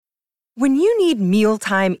When you need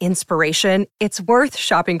mealtime inspiration, it's worth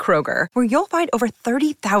shopping Kroger, where you'll find over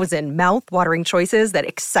 30,000 mouth-watering choices that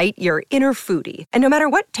excite your inner foodie. And no matter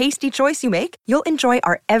what tasty choice you make, you'll enjoy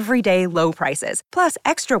our everyday low prices, plus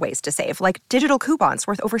extra ways to save, like digital coupons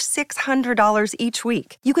worth over $600 each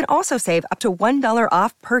week. You can also save up to $1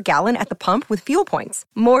 off per gallon at the pump with fuel points.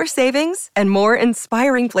 More savings and more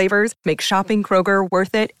inspiring flavors make shopping Kroger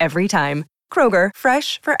worth it every time. Kroger,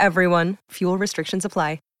 fresh for everyone. Fuel restrictions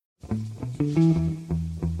apply.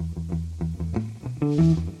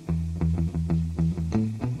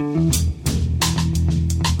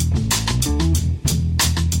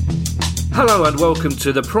 Hello and welcome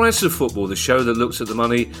to The Price of Football, the show that looks at the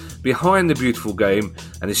money behind the beautiful game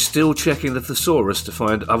and is still checking the thesaurus to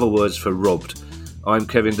find other words for robbed. I'm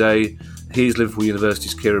Kevin Day, here's Liverpool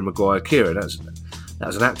University's Kieran Maguire. Kieran, that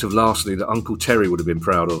was an act of larceny that Uncle Terry would have been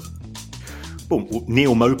proud of. Well,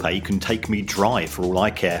 Neil Mopay can take me dry for all I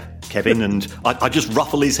care, Kevin, and I just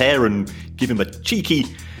ruffle his hair and give him a cheeky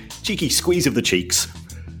squeeze of the cheeks.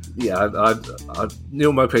 Yeah,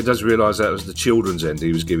 Neil Mopay does realise that was the children's end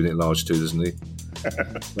he was giving it large to, doesn't he?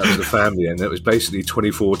 That was the family end. That was basically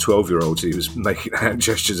 24, 12-year-olds he was making hand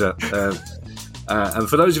gestures at. And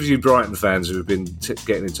for those of you Brighton fans who have been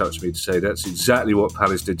getting in touch with me to say that's exactly what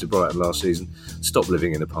Palace did to Brighton last season, stop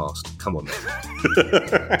living in the past. Come on.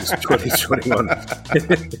 It's 2021.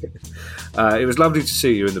 It was lovely to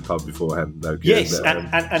see you in the pub beforehand, though. Yes,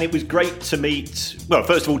 and it was great to meet, well,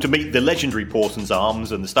 first of all, to meet the legendary Portson's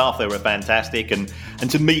Arms and the staff there were fantastic, and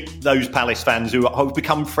to meet those Palace fans who I've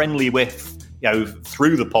become friendly with,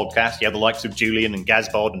 through the podcast, the likes of Julian and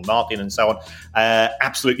Gazbod and Martin and so on.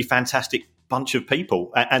 Absolutely fantastic bunch of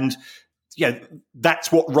people, and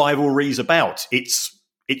that's what rivalry's about. It's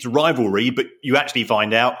rivalry, but you actually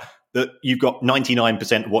find out that you've got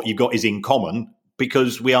 99% of what you've got is in common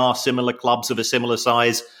because we are similar clubs of a similar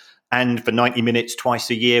size, and for 90 minutes twice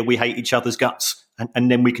a year we hate each other's guts,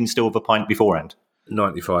 and then we can still have a pint beforehand.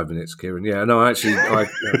 95 minutes, Kieran. Yeah, no, actually,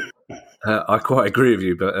 I quite agree with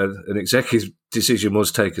you, but an executive decision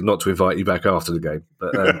was taken not to invite you back after the game.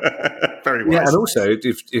 But very wise. Yeah, and also,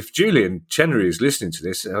 if Julian Chenery is listening to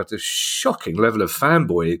this, the shocking level of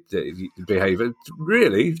fanboy behaviour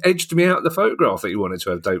really edged me out of the photograph that you wanted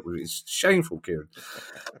to have a date with. It's shameful, Kieran.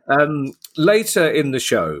 Later in the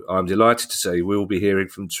show, I'm delighted to say we'll be hearing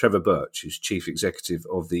from Trevor Birch, who's Chief Executive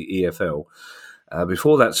of the EFL.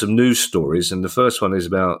 Before that, some news stories, and the first one is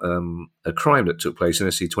about a crime that took place in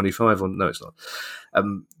SC25. No, it's not.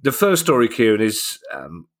 The first story, Kieran, is,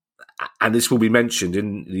 and this will be mentioned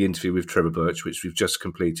in the interview with Trevor Birch, which we've just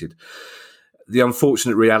completed, the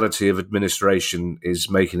unfortunate reality of administration is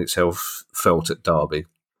making itself felt at Derby.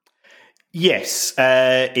 Yes,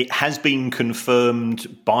 it has been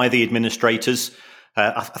confirmed by the administrators.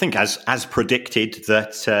 I think, as predicted,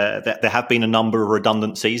 that there have been a number of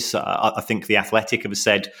redundancies. I think the Athletic have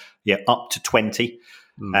said, up to 20.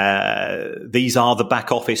 These are the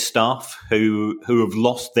back office staff who have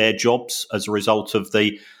lost their jobs as a result of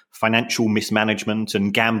the financial mismanagement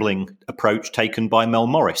and gambling approach taken by Mel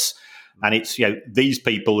Morris. And it's these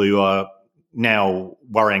people who are now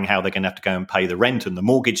worrying how they're going to have to go and pay the rent and the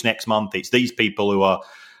mortgage next month. It's these people who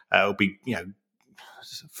will be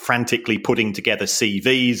frantically putting together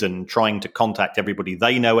CVs and trying to contact everybody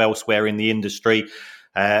they know elsewhere in the industry,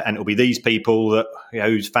 and it'll be these people that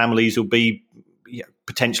whose families will be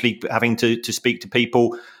potentially having to speak to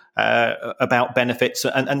people about benefits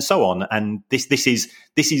and so on. And this is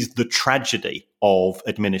the tragedy of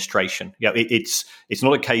administration. It's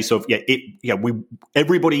not a case of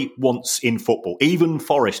everybody wants in football, even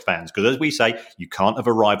Forest fans, because as we say, you can't have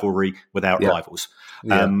a rivalry without rivals.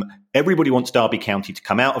 Yeah. Everybody wants Derby County to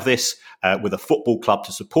come out of this with a football club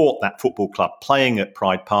to support that football club playing at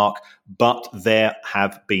Pride Park, but there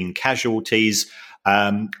have been casualties.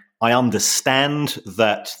 I understand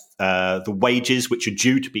that the wages, which are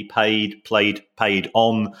due to be paid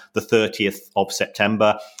on the 30th of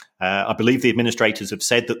September, I believe the administrators have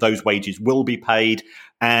said that those wages will be paid,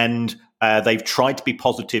 and they've tried to be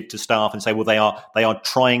positive to staff and say, well, they are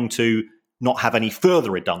trying to not have any further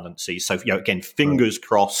redundancies. So, again, fingers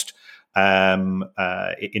crossed in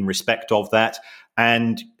respect of that.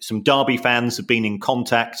 And some Derby fans have been in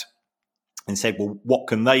contact and said, well, what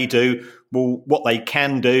can they do? Well, what they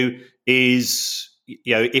can do is,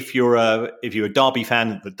 if you're a Derby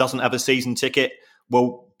fan that doesn't have a season ticket,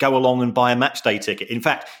 well, go along and buy a match day ticket. In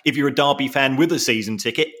fact, if you're a Derby fan with a season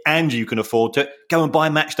ticket and you can afford to, go and buy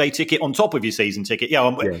a match day ticket on top of your season ticket.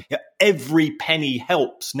 Every penny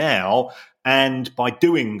helps now. And by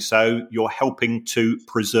doing so, you're helping to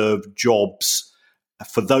preserve jobs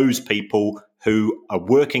for those people who are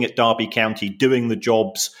working at Derby County, doing the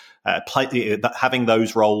jobs having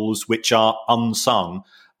those roles which are unsung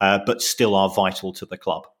but still are vital to the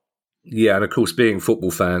club. Yeah, and of course, being football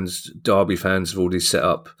fans, Derby fans have already set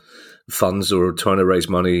up funds or are trying to raise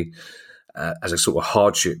money as a sort of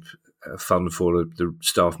hardship fund for the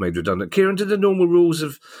staff made redundant. Kieran, do the normal rules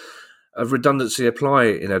of redundancy apply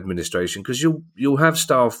in administration? Because you'll have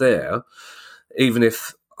staff there, even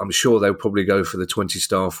if I'm sure they'll probably go for the 20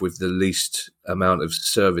 staff with the least amount of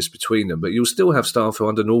service between them, but you'll still have staff who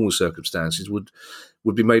under normal circumstances would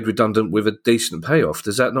be made redundant with a decent payoff.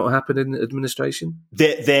 Does that not happen in administration?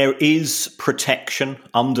 There is protection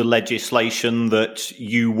under legislation that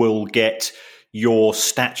you will get your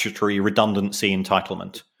statutory redundancy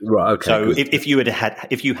entitlement. Right. Okay. So good. if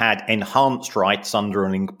you had enhanced rights under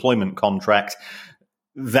an employment contract,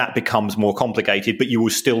 that becomes more complicated, but you will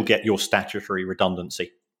still get your statutory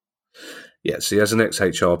redundancy. Yeah, see, as an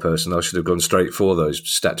ex-HR person, I should have gone straight for those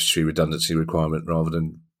statutory redundancy requirement rather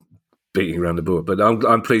than beating around the bush. But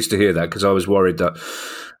I'm pleased to hear that, because I was worried that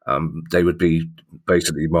they would be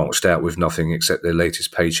basically marched out with nothing except their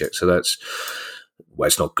latest paycheck. So it's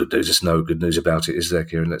not good news. There's no good news about it, is there,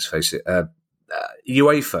 Kieran? Let's face it.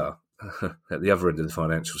 UEFA, at the other end of the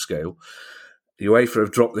financial scale, UEFA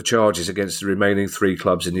have dropped the charges against the remaining 3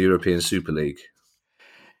 clubs in the European Super League.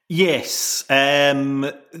 Yes,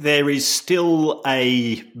 there is still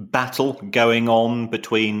a battle going on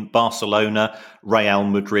between Barcelona, Real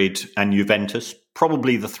Madrid and Juventus,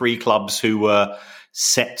 probably the 3 clubs who were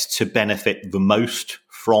set to benefit the most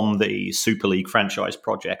from the Super League franchise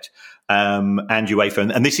project, and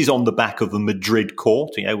UEFA. And this is on the back of the Madrid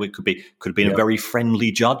court. You know, it could have been a very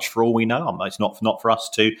friendly judge for all we know. It's not for us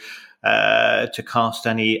to cast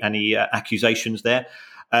any accusations there.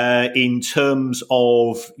 In terms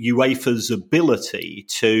of UEFA's ability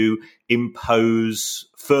to impose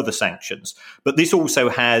further sanctions. But this also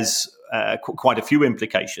has quite a few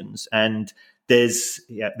implications, and there's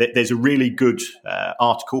a really good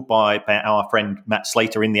article by our friend Matt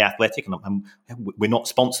Slater in The Athletic, and we're not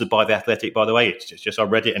sponsored by The Athletic, by the way. It's just I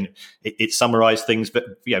read it, and it summarised things, but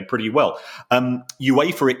pretty well.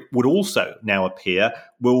 UEFA, it would also now appear,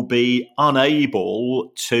 will be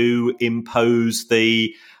unable to impose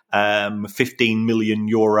the €15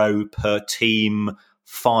 million per team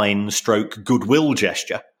fine stroke goodwill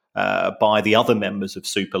gesture by the other members of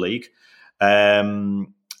Super League.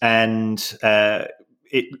 And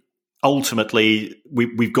it ultimately,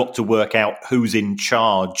 we've got to work out who's in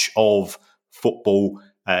charge of football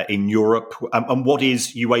in Europe and what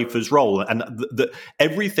is UEFA's role. And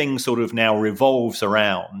everything sort of now revolves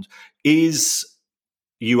around, is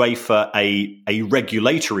UEFA a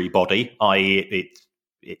regulatory body, i.e.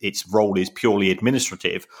 its role is purely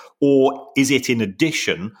administrative, or is it in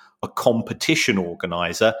addition a competition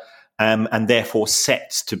organiser and therefore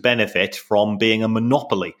set to benefit from being a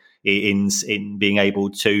monopoly in being able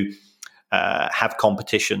to have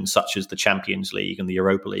competitions such as the Champions League and the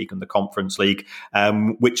Europa League and the Conference League,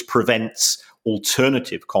 which prevents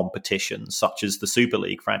alternative competitions such as the Super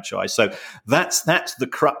League franchise. So that's the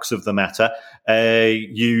crux of the matter.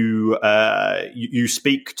 You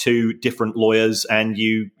speak to different lawyers and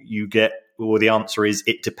you get, well, the answer is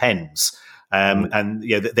it depends. And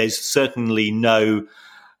there's certainly no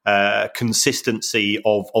consistency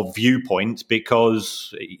of viewpoint,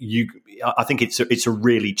 because I think it's a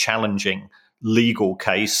really challenging legal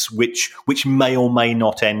case, which may or may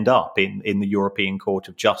not end up in the European Court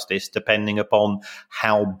of Justice, depending upon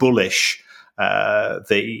how bullish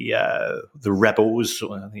the rebels.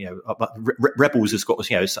 Rebels has got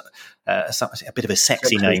a bit of a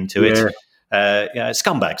sexy name to it.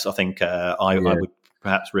 Scumbags, I think I would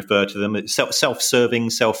perhaps refer to them. It's self-serving,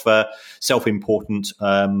 self-important.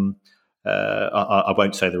 I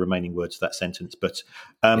won't say the remaining words of that sentence, but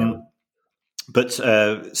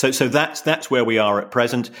so that's where we are at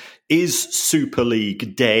present. Is Super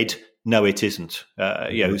League dead? No, it isn't.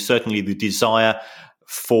 Certainly the desire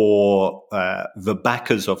for the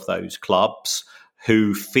backers of those clubs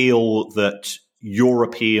who feel that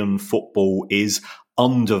European football is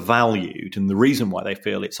undervalued, and the reason why they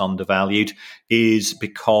feel it's undervalued is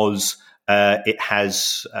because it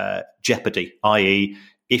has jeopardy, i.e.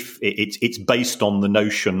 if it's based on the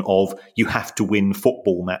notion of you have to win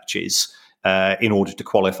football matches in order to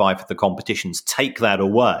qualify for the competitions. Take that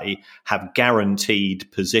away, have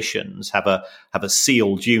guaranteed positions, have a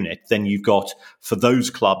sealed unit, then you've got, for those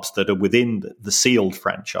clubs that are within the sealed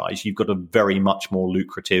franchise, you've got a very much more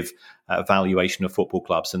lucrative valuation of football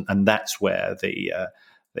clubs, and that's where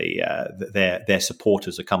their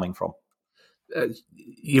supporters are coming from.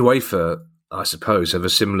 UEFA, I suppose, have a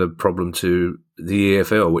similar problem to the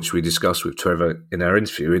EFL, which we discussed with Trevor in our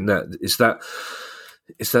interview. In that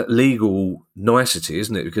it's that legal nicety,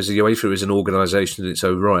 isn't it? Because the UEFA is an organisation in its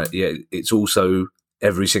own right, yet it's also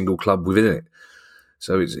every single club within it.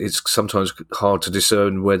 So it's sometimes hard to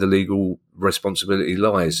discern where the legal responsibility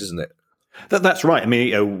lies, isn't it? That's right. I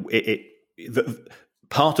mean,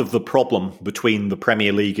 part of the problem between the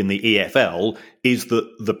Premier League and the EFL is that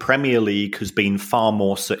the Premier League has been far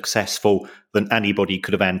more successful than anybody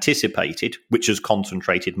could have anticipated, which has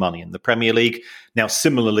concentrated money in the Premier League. Now,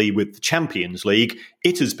 similarly with the Champions League,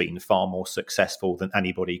 it has been far more successful than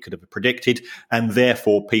anybody could have predicted. And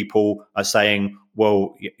therefore, people are saying,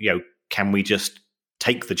 well, can we just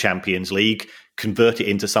take the Champions League, convert it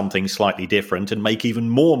into something slightly different and make even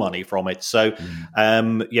more money from it? So,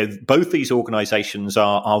 both these organisations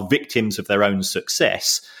are victims of their own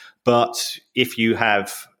success. But if you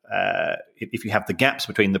have the gaps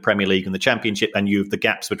between the Premier League and the Championship, and you have the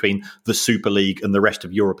gaps between the Super League and the rest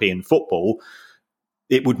of European football,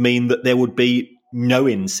 it would mean that there would be no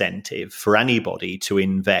incentive for anybody to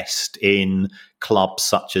invest in clubs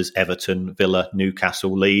such as Everton, Villa,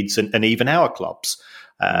 Newcastle, Leeds, and even our clubs,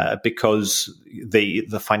 because the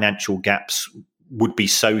financial gaps would be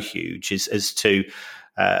so huge as to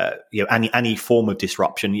any form of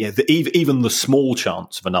disruption. Even the small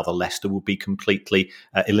chance of another Leicester would be completely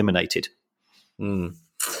eliminated.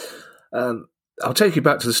 I'll take you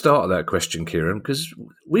back to the start of that question, Kieran, because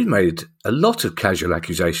we've made a lot of casual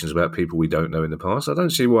accusations about people we don't know in the past. I don't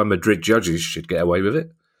see why Madrid judges should get away with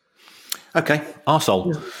it. Okay,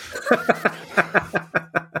 arsehole.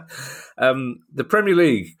 The Premier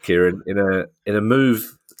League, Kieran, in a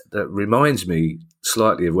move that reminds me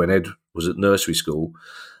slightly of when Ed was at nursery school,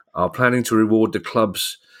 are planning to reward the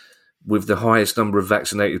clubs with the highest number of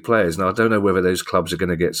vaccinated players. Now, I don't know whether those clubs are going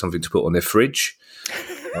to get something to put on their fridge.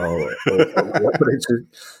 But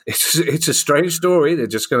it's a strange story.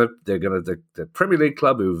 The Premier League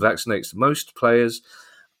club who vaccinates the most players.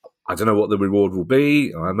 I don't know what the reward will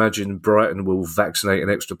be. I imagine Brighton will vaccinate an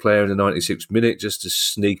extra player in the 96th minute just to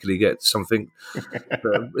sneakily get something.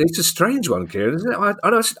 It's a strange one, Kieran, isn't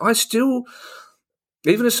it? I still,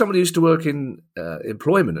 even as somebody who used to work in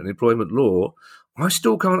employment and employment law, I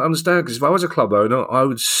still can't understand, because if I was a club owner, I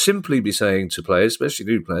would simply be saying to players, especially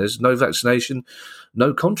new players, no vaccination,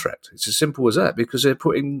 no contract. It's as simple as that, because they're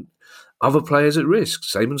putting other players at risk.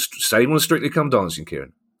 Same on Strictly Come Dancing,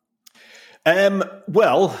 Kieran. The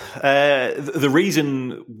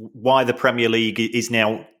reason why the Premier League is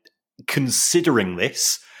now considering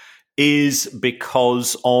this is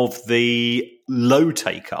because of the low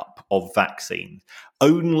take-up of vaccine.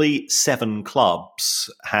 Only 7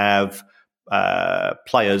 clubs have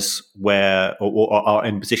players where or are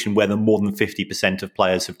in a position where more than 50% of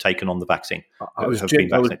players have taken on the vaccine. I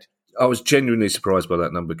was genuinely surprised by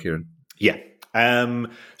that number, Kieran. Yeah.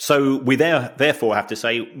 So we therefore have to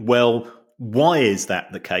say, well, why is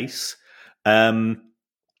that the case?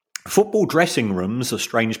 Football dressing rooms are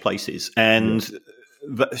strange places, and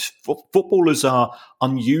footballers are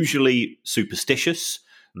unusually superstitious.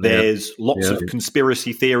 There's lots of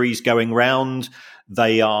conspiracy theories going round.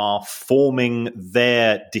 They are forming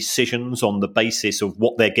their decisions on the basis of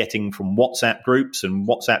what they're getting from WhatsApp groups, and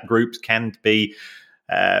WhatsApp groups can be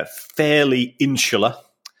fairly insular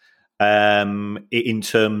in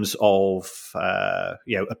terms of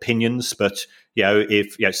opinions. But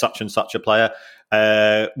if such and such a player,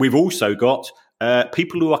 we've also got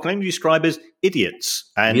people who I can only describe as idiots.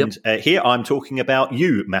 And here I'm talking about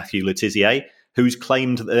you, Matthew Letizier, who's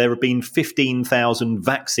claimed that there have been 15,000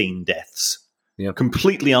 vaccine deaths.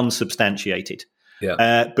 Completely unsubstantiated.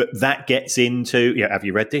 But that gets into, have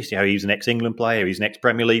you read this? He's an ex-England player, he's an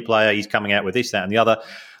ex-Premier League player, he's coming out with this, that, and the other.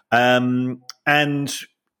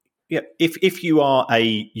 If you are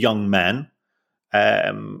a young man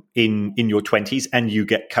in your 20s and you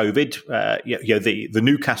get COVID, the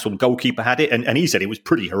Newcastle goalkeeper had it, and he said it was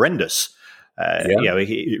pretty horrendous.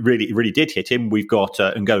 It really did hit him. We've got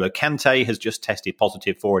N'Golo Kante has just tested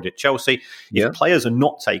positive for it at Chelsea. If players are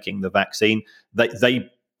not taking the vaccine,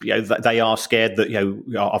 they are scared that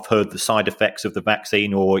I've heard the side effects of the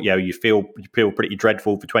vaccine, or you feel pretty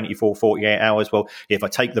dreadful for 24, 48 hours. Well, if I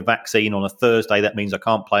take the vaccine on a Thursday, that means I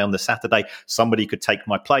can't play on the Saturday. Somebody could take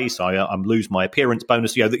my place. I'm lose my appearance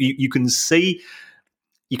bonus. You can see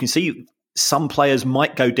some players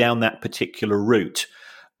might go down that particular route.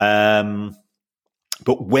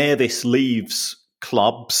 But where this leaves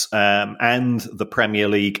clubs and the Premier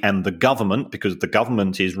League and the government, because the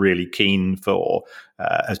government is really keen for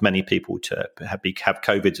as many people to have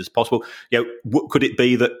COVID as possible, could it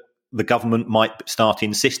be that the government might start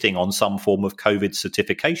insisting on some form of COVID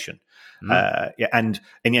certification? And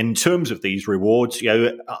in terms of these rewards,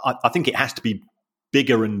 I think it has to be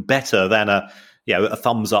bigger and better than a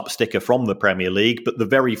thumbs up sticker from the Premier League, but the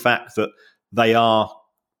very fact that they are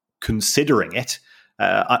considering it,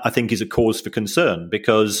 I think, is a cause for concern,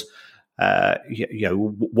 because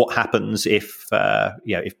what happens if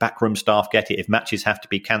backroom staff get it, if matches have to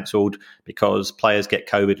be cancelled because players get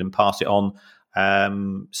COVID and pass it on.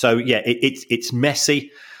 It's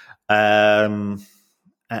messy, and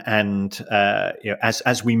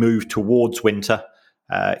as we move towards winter,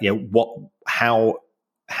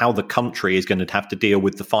 how the country is going to have to deal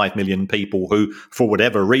with the 5 million people who, for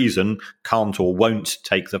whatever reason, can't or won't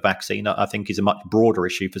take the vaccine, I think is a much broader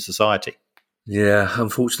issue for society. Yeah,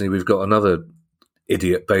 unfortunately, we've got another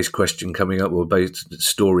idiot-based question coming up, or based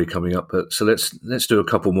story coming up. But so let's do a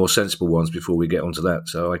couple more sensible ones before we get onto that,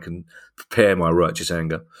 so I can prepare my righteous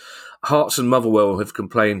anger. Hearts and Motherwell have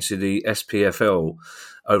complained to the SPFL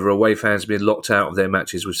over away fans being locked out of their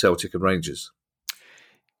matches with Celtic and Rangers.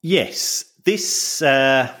 Yes, this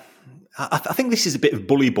I think this is a bit of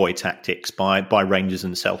bully boy tactics by Rangers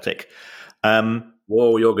and Celtic.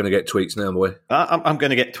 Whoa, you're going to get tweets now, boy. I'm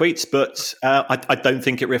going to get tweets, but I don't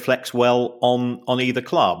think it reflects well on either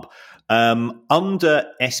club. Under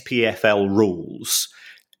SPFL rules,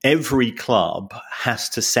 every club has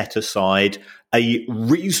to set aside a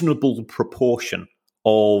reasonable proportion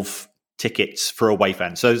of tickets for away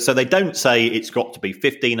fans. So they don't say it's got to be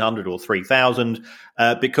 1,500 or 3,000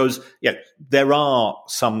 because there are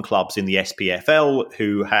some clubs in the SPFL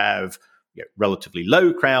who have relatively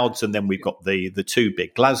low crowds, and then we've got the two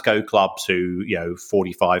big Glasgow clubs who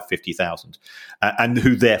 45, 50,000 and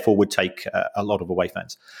who therefore would take a lot of away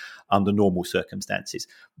fans under normal circumstances.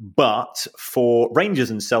 But for Rangers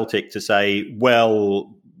and Celtic to say,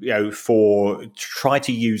 well, try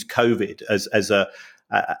to use COVID as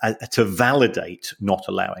to validate not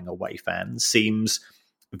allowing away fans seems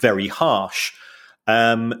very harsh.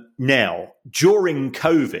 Now, during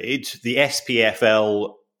COVID, the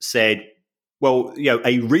SPFL said, well,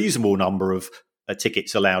 a reasonable number of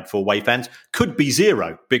tickets allowed for away fans could be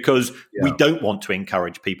 0 because we don't want to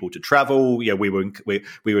encourage people to travel. We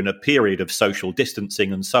were in a period of social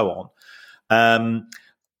distancing and so on.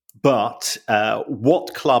 But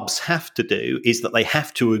what clubs have to do is that they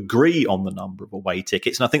have to agree on the number of away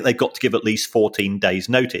tickets. And I think they've got to give at least 14 days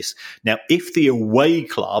notice. Now, if the away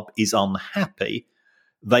club is unhappy,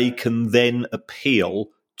 they can then appeal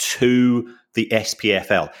to the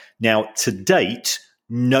SPFL. Now, to date,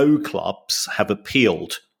 no clubs have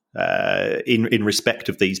appealed in respect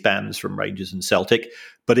of these bans from Rangers and Celtic,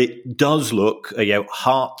 but it does look,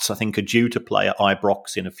 Hearts, I think, are due to play at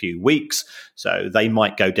Ibrox in a few weeks, so they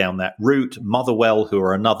might go down that route. Motherwell, who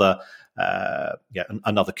are another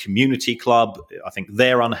community club, I think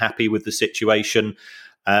they're unhappy with the situation.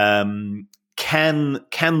 Can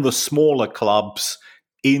the smaller clubs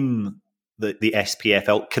in the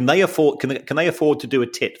SPFL, can they afford to do a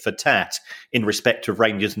tit for tat in respect of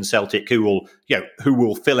Rangers and Celtic, who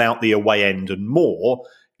will fill out the away end and more?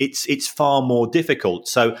 It's far more difficult.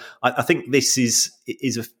 So I think this is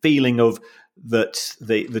a feeling of that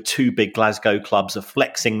the two big Glasgow clubs are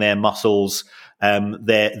flexing their muscles.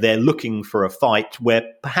 They're looking for a fight where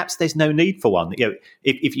perhaps there's no need for one.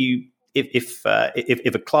 If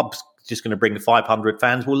a club's just going to bring 500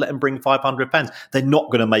 fans, we'll let them bring 500 fans. They're not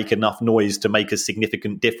going to make enough noise to make a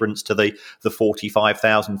significant difference to the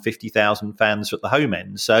 45,000, 50,000 fans at the home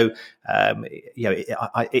end. So,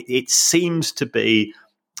 it seems to be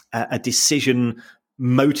a decision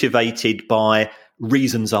motivated by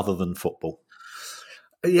reasons other than football.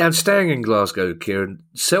 Yeah, I'm staying in Glasgow, Kieran.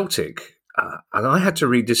 Celtic, and I had to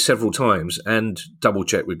read this several times and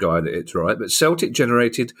double-check with Guy that it's right, but Celtic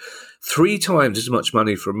generated 3 times as much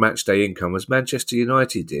money from matchday income as Manchester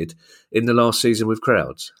United did in the last season with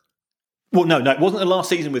crowds. Well, no, it wasn't the last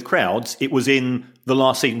season with crowds. It was in the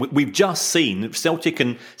last season. We've just seen Celtic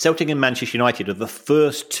and Manchester United are the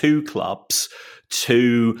first 2 clubs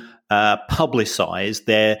to publicise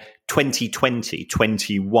their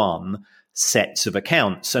 2020-21 sets of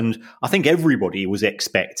accounts. And I think everybody was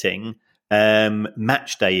expecting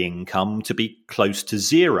match day income to be close to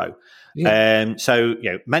 0. Yeah.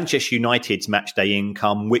 Manchester United's match day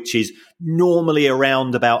income, which is normally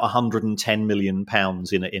around about £110 million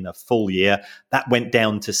in a full year, that went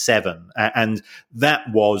down to 7. And that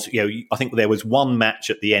was, I think there was one match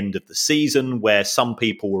at the end of the season where some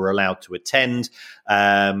people were allowed to attend.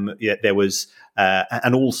 There was,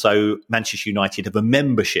 and also Manchester United have a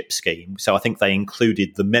membership scheme. So I think they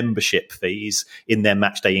included the membership fees in their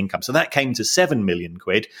matchday income. So that came to £7 million.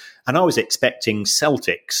 And I was expecting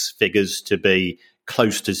Celtic's figures to be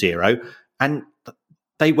close to 0. And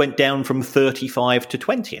they went down from 35 to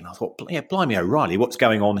 20. And I thought, blimey O'Reilly, what's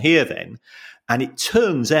going on here then? And it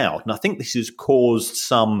turns out, and I think this has caused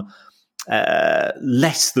some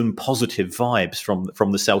less than positive vibes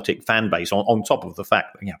from the Celtic fan base, on top of the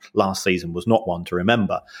fact that last season was not one to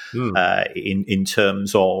remember in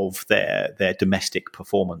terms of their domestic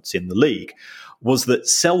performance in the league, was that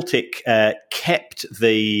Celtic kept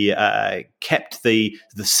the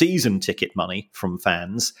season ticket money from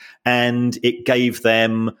fans, and it gave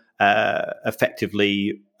them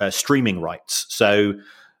effectively streaming rights. So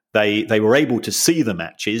they were able to see the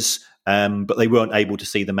matches, but they weren't able to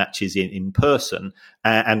see the matches in person.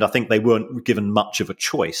 And I think they weren't given much of a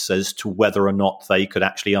choice as to whether or not they could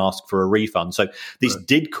actually ask for a refund. So this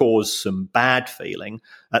did cause some bad feeling.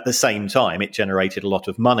 At the same time, it generated a lot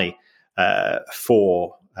of money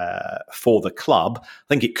for the club. I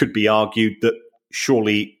think it could be argued that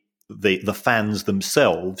surely the fans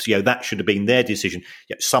themselves, that should have been their decision.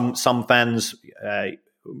 Some fans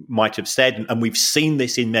might have said, and we've seen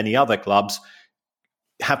this in many other clubs,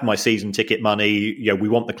 have my season ticket money, we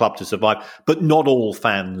want the club to survive. But not all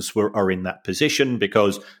fans are in that position,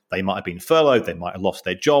 because they might have been furloughed, they might have lost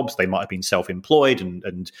their jobs, they might have been self-employed,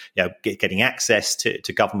 and getting access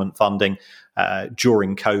to government funding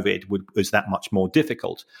during COVID was that much more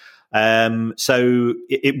difficult. So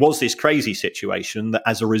it was this crazy situation that,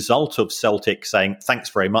 as a result of Celtic saying, thanks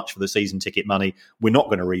very much for the season ticket money, we're not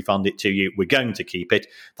going to refund it to you, we're going to keep it,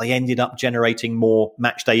 they ended up generating more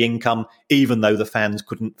match day income, even though the fans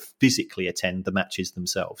couldn't physically attend the matches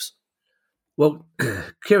themselves. Well,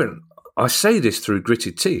 Kieran, I say this through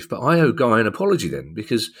gritted teeth, but I owe Guy an apology then,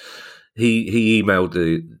 because he emailed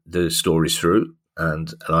the stories through,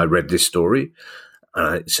 and I read this story,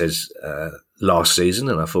 and it says last season,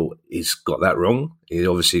 and I thought, he's got that wrong. He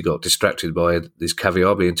obviously got distracted by this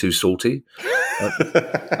caviar being too salty.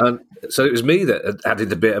 And so it was me that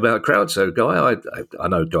added the bit about crowd. So Guy, I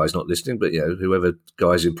know Guy's not listening, but whoever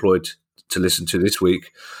Guy's employed to listen to this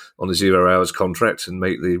week on a 0 hours contract and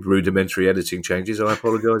make the rudimentary editing changes, I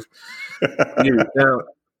apologise. Now,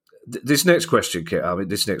 this next question, Kit,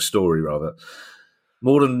 this next story rather,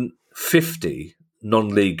 more than 50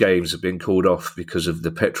 non-league games have been called off because of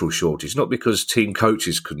the petrol shortage. Not because team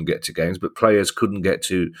coaches couldn't get to games, but players couldn't get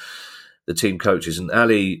to the team coaches. And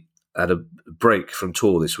Ali had a break from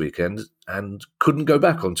tour this weekend and couldn't go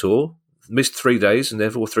back on tour. Missed 3 days, and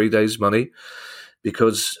therefore 3 days' money,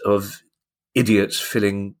 because of idiots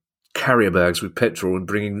filling carrier bags with petrol and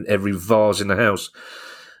bringing every vase in the house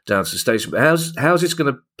down to the station. But how's this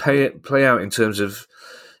going to play out in terms of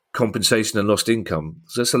compensation and lost income?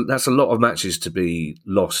 So that's a lot of matches to be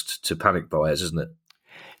lost to panic buyers, isn't it?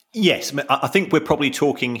 Yes, I think we're probably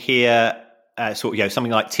talking here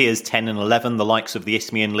something like tiers 10 and 11, the likes of the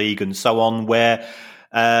Isthmian League and so on, where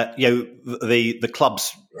the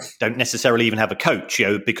clubs don't necessarily even have a coach,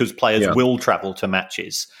 because players will travel to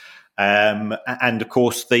matches, and of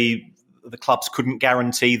course the clubs couldn't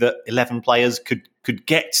guarantee that 11 players could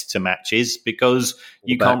get to matches because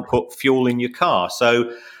you can't put fuel in your car.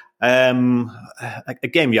 So again,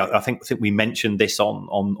 I think we mentioned this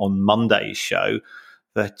on Monday's show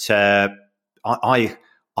that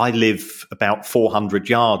I live about 400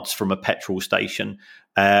 yards from a petrol station,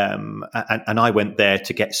 and I went there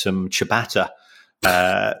to get some ciabatta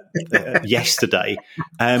yesterday,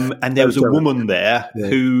 and there was a woman there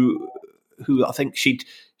who I think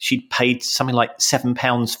she'd paid something like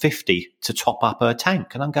 £7.50 to top up her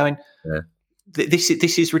tank, and I'm going, this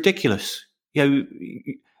is ridiculous,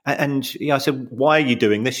 And I said, why are you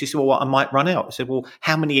doing this? She said, well, I might run out. I said, well,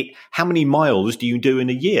 how many miles do you do in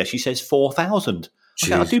a year? She says 4,000.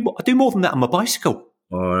 I do more than that on my bicycle.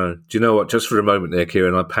 Do you know what? Just for a moment there,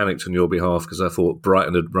 Kieran, I panicked on your behalf because I thought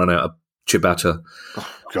Brighton had run out of ciabatta.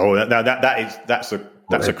 Oh,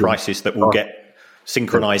 that's a crisis that will get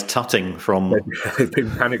synchronised tutting from. They've been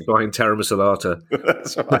panic buying tiramisu latte.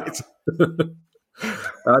 That's right.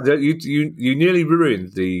 You nearly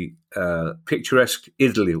ruined the picturesque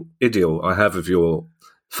idyll I have of your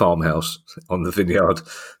farmhouse on the vineyard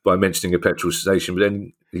by mentioning a petrol station, but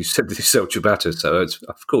then you said that you sell ciabatta, so it's,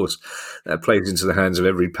 of course that plays into the hands of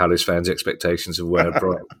every Palace fan's expectations of how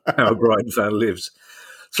a Brighton fan lives.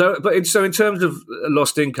 So in terms of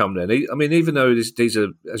lost income, then, I mean, even though these are,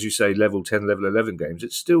 as you say, level 10, level 11 games,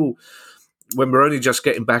 it's still, when we're only just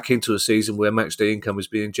getting back into a season where matchday income is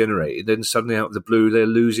being generated, then suddenly out of the blue they're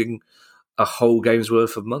losing a whole game's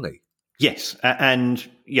worth of money. Yes, and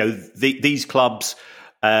these clubs,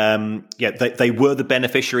 they were the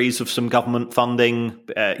beneficiaries of some government funding,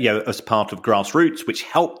 as part of grassroots, which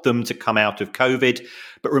helped them to come out of COVID.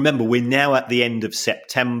 But remember, we're now at the end of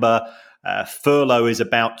September. Furlough is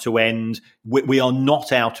about to end. We are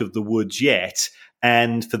not out of the woods yet,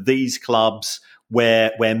 and for these clubs,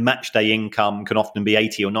 where match day income can often be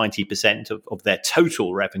 80 or 90% of their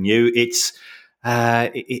total revenue, it's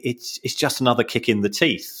just another kick in the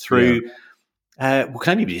teeth through what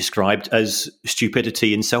can only be described as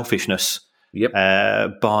stupidity and selfishness. Yep.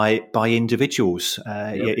 By individuals.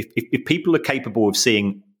 If people are capable of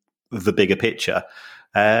seeing the bigger picture,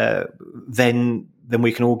 then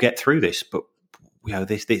we can all get through this. But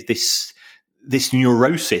this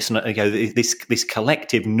neurosis and this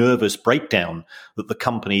collective nervous breakdown that the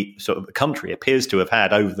country appears to have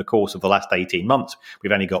had over the course of the last 18 months.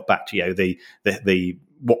 We've only got back to the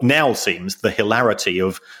what now seems the hilarity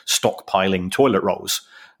of stockpiling toilet rolls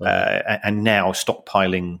and now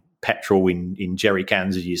stockpiling petrol in jerry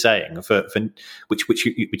cans, as you're saying, for which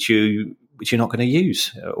you're not going to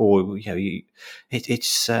use, or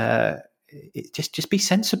just be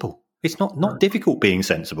sensible. It's not difficult being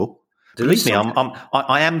sensible. Believe me,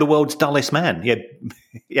 I am the world's dullest man.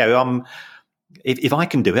 If I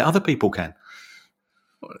can do it, other people can.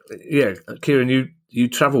 Yeah, Kieran, you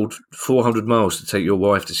travelled 400 miles to take your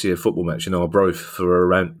wife to see a football match in Arbroath for a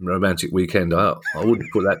romantic weekend. I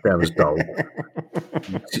wouldn't put that down as dull.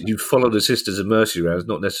 You followed the Sisters of Mercy around. It's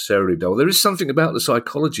not necessarily dull. There is something about the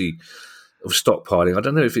psychology of stockpiling. I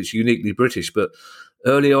don't know if it's uniquely British, but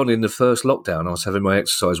early on in the first lockdown, I was having my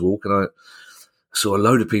exercise walk and I saw a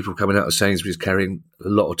load of people coming out of Sainsbury's carrying a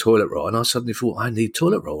lot of toilet roll, and I suddenly thought, I need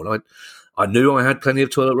toilet roll. And I knew I had plenty of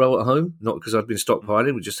toilet roll at home, not because I'd been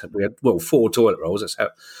stockpiling. We had 4 toilet rolls. I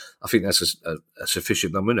think that's a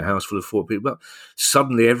sufficient number in a house full of 4 people. But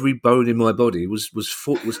suddenly, every bone in my body was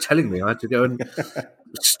telling me I had to go and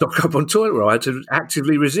stock up on toilet roll. I had to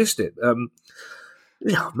actively resist it.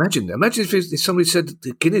 Imagine if somebody said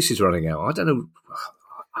the Guinness is running out. I don't know.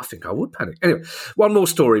 I think I would panic. Anyway, one more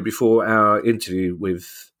story before our interview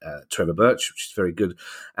with Trevor Birch, which is very good.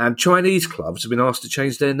 And Chinese clubs have been asked to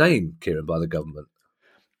change their name, Kieran, by the government.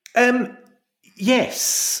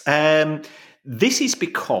 Yes. This is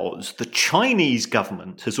because the Chinese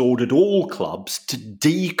government has ordered all clubs to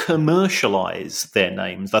decommercialise their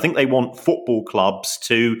names. I think they want football clubs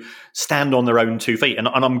to stand on their own 2 feet. And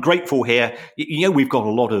I'm grateful here. We've got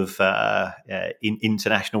a lot of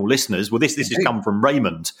international listeners. Well, this has come from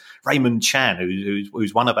Raymond Chan,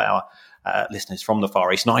 who's one of our listeners from the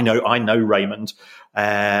Far East. And I know Raymond,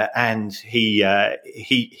 and he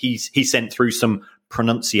sent through some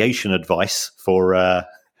pronunciation advice for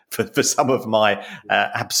some of my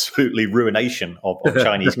absolutely ruination of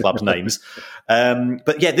Chinese clubs' names.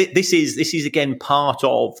 But yeah, this is again part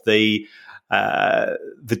of the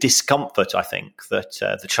discomfort, I think, that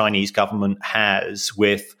the Chinese government has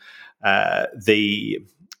with the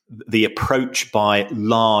approach by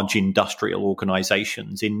large industrial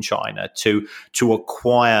organizations in China to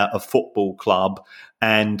acquire a football club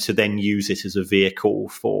and to then use it as a vehicle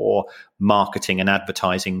for marketing and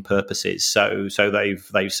advertising purposes. So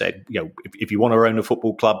they've said, if you want to own a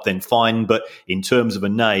football club, then fine. But in terms of a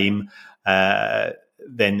name,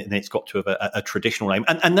 then it's got to have a traditional name,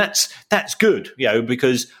 and that's good,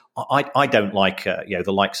 because I don't like the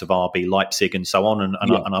likes of RB Leipzig and so on, and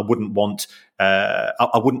I wouldn't want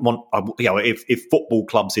if football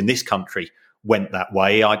clubs in this country went that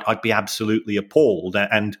way, I'd be absolutely appalled.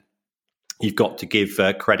 And you've got to give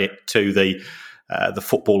credit to the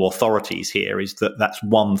football authorities here. Is that's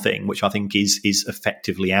one thing which I think is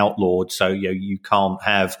effectively outlawed. So you can't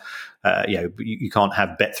have you can't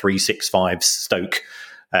have Bet365 Stoke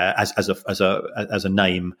as a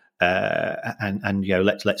name, and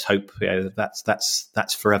let's hope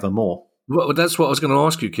that's forevermore. Well, that's what I was going to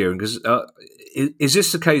ask you, Kieran, because is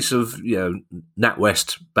this the case of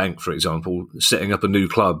NatWest Bank, for example, setting up a new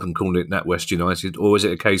club and calling it NatWest United, or is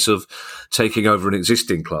it a case of taking over an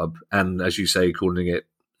existing club and, as you say, calling it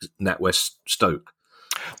NatWest Stoke?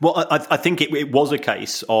 Well, I think it was a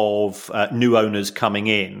case of new owners coming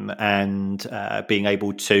in and being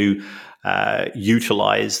able to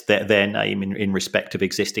utilise their name in respect of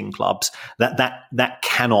existing clubs. That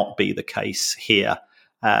cannot be the case here.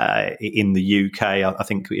 In the UK, I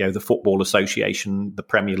think the Football Association, the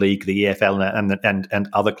Premier League, the EFL, and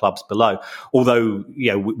other clubs below. Although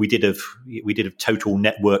we did have Total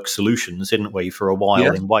Network Solutions, didn't we, for a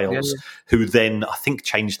while in Wales, who then I think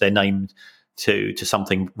changed their name to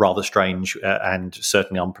something rather strange and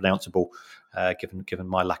certainly unpronounceable, given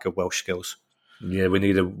my lack of Welsh skills. Yeah, we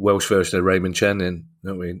need a Welsh version of Raymond Chan, then,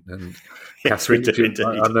 don't we? And Catherine,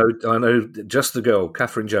 I know just the girl,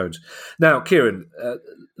 Catherine Jones. Now, Kieran,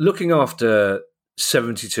 looking after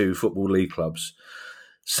 72 Football League clubs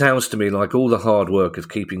sounds to me like all the hard work of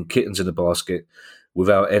keeping kittens in a basket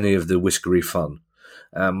without any of the whiskery fun.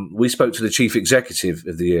 We spoke to the chief executive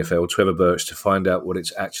of the EFL, Trevor Birch, to find out what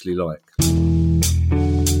it's actually like.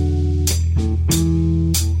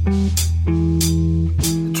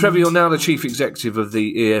 Trevor, you're now the chief executive of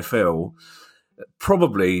the EFL.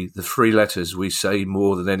 Probably the three letters we say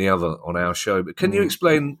more than any other on our show. But can you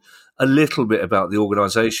explain a little bit about the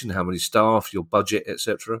organisation, how many staff, your budget,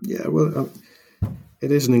 etc.? Yeah, well,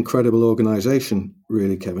 it is an incredible organisation,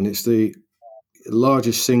 really, Kevin. It's the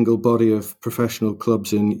largest single body of professional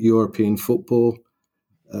clubs in European football,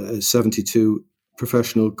 72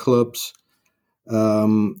 professional clubs.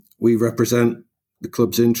 We represent the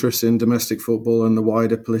club's interests in domestic football and the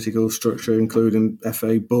wider political structure, including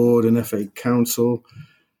FA Board and FA Council.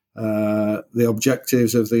 The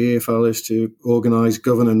objectives of the EFL is to organise,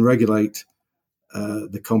 govern and regulate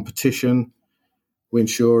the competition. We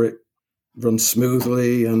ensure it runs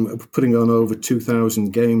smoothly, and we're putting on over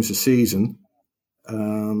 2,000 games a season.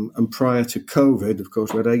 And prior to COVID, of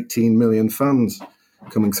course, we had 18 million fans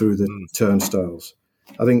coming through the turnstiles.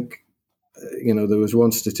 I think, there was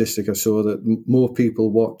one statistic I saw that more people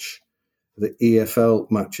watch the EFL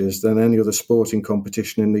matches than any other sporting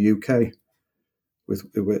competition in the UK.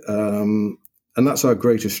 And that's our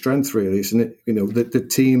greatest strength, really, isn't it? The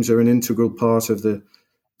teams are an integral part of the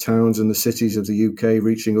towns and the cities of the UK,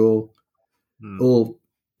 reaching all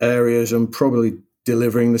areas and probably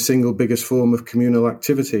delivering the single biggest form of communal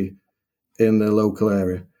activity in the local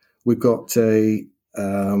area. We've got a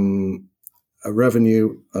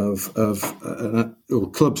revenue of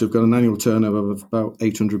clubs have got an annual turnover of about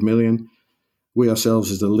 800 million. We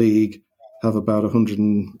ourselves as a league have about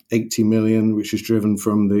 180 million, which is driven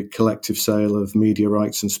from the collective sale of media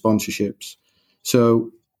rights and sponsorships.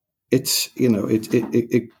 So it's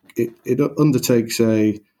it undertakes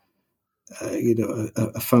a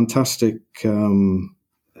fantastic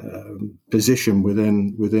position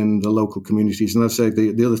within the local communities. And I'd say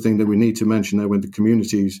the other thing that we need to mention there with the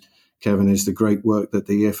communities, Kevin, is the great work that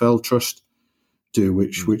the EFL Trust do,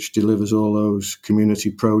 which delivers all those community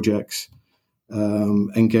projects,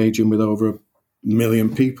 engaging with over 1 million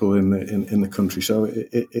people in the country. So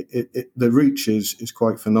the reach is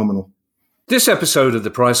quite phenomenal. This episode of The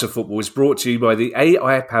Price of Football is brought to you by the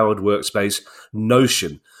AI-powered workspace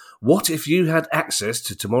Notion. What if you had access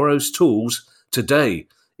to tomorrow's tools today?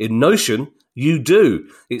 In Notion, you do.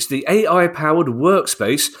 It's the AI-powered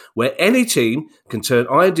workspace where any team can turn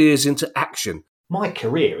ideas into action. My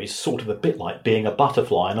career is sort of a bit like being a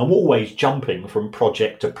butterfly, and I'm always jumping from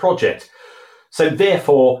project to project. So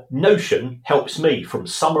therefore, Notion helps me from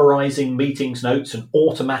summarising meetings notes and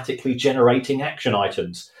automatically generating action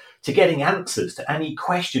items to getting answers to any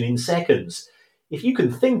question in seconds. If you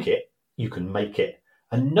can think it, you can make it.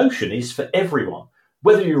 And Notion is for everyone,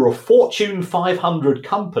 whether you're a Fortune 500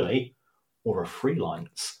 company or a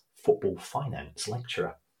freelance football finance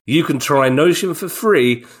lecturer. You can try Notion for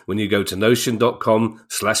free when you go to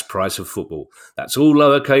notion.com/priceoffootball. That's all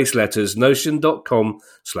lowercase letters,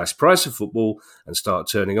 notion.com/priceoffootball, and start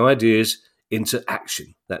turning ideas into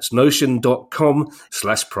action. That's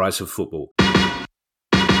notion.com/priceoffootball.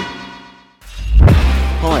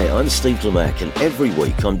 Hi, I'm Steve Lemack, and every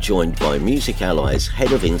week I'm joined by Music Ally's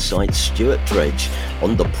Head of Insight, Stuart Dredge,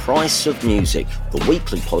 on The Price of Music, the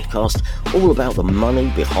weekly podcast all about the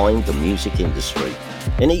money behind the music industry.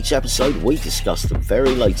 In each episode, we discuss the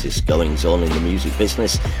very latest goings-on in the music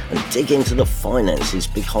business and dig into the finances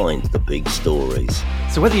behind the big stories.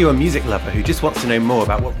 So whether you're a music lover who just wants to know more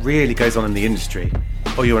about what really goes on in the industry,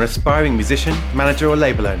 or you're an aspiring musician, manager or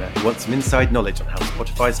label owner who wants some inside knowledge on how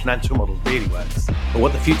Spotify's financial model really works, or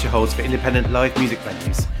what the future holds for independent live music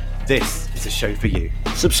venues, this is a show for you.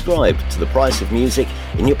 Subscribe to The Price of Music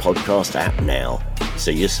in your podcast app now.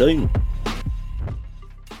 See you soon.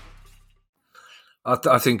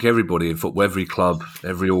 I think everybody in football, every club,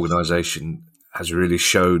 every organisation has really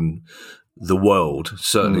shown the world,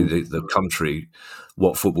 certainly the country,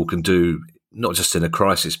 what football can do, not just in a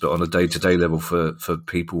crisis, but on a day-to-day level for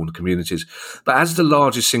people and communities. But as the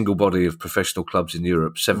largest single body of professional clubs in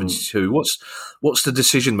Europe, 72, what's the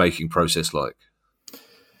decision-making process like?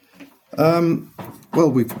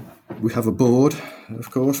 Well, we have a board,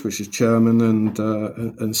 of course, which is chairman and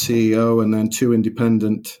CEO, and then 2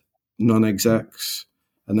 independent non-execs,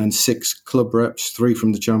 and then 6 club reps, 3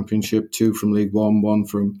 from the Championship, 2 from League One, 1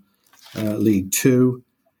 from League Two.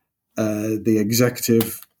 The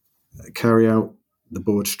executive carry out the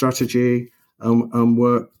board strategy and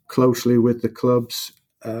work closely with the clubs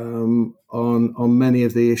on many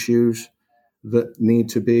of the issues that need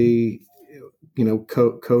to be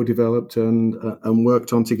co-developed and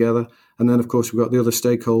worked on together. And then, of course, we've got the other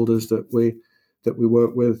stakeholders that we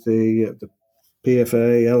work with, the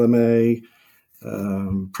PFA, LMA,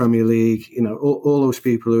 Premier League, all those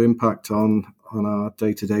people who impact on our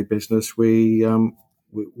day-to-day business. We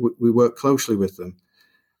work closely with them.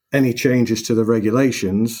 any changes to the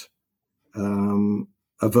regulations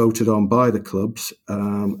are voted on by the clubs,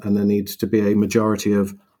 and there needs to be a majority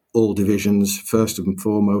of all divisions first and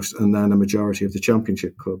foremost, and then a majority of the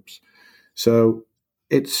championship clubs. So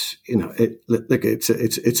it's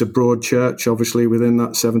it's a broad church, obviously within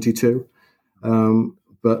that 72,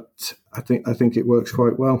 but I think it works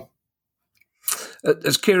quite well.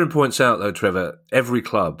 As Kieran points out, though, Trevor, every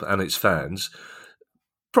club and its fans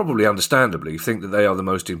probably understandably think that they are the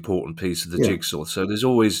most important piece of the jigsaw. So there's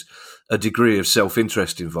always a degree of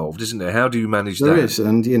self-interest involved, isn't there? How do you manage that? There is,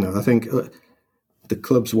 and I think the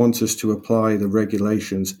clubs want us to apply the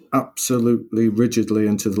regulations absolutely rigidly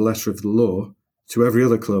and to the letter of the law to every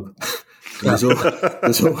other club. There's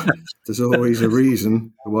always a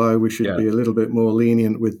reason why we should be a little bit more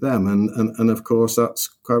lenient with them, and of course that's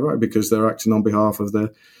quite right, because they're acting on behalf of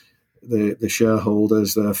the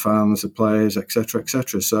shareholders, their fans, the players, etc.,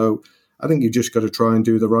 etc. So I think you've just got to try and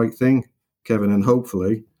do the right thing, Kevin, and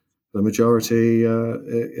hopefully the majority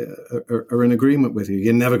are in agreement with you.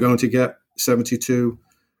 You're never going to get 72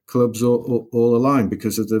 clubs all aligned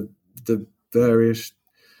because of the various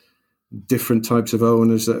different types of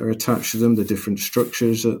owners that are attached to them, the different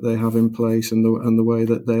structures that they have in place, and the way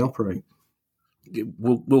that they operate.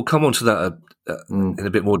 We'll come on to that in a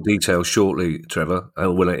bit more detail shortly, Trevor,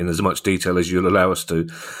 in as much detail as you'll allow us to.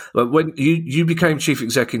 But when you became chief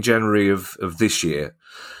exec in January of this year,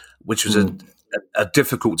 which was a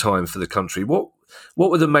difficult time for the country, what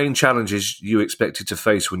were the main challenges you expected to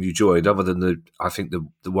face when you joined, other than the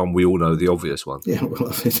one we all know, the obvious one? Yeah,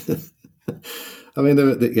 well, I mean, there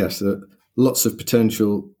are lots of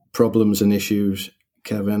potential problems and issues,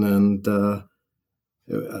 Kevin, and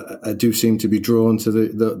I do seem to be drawn to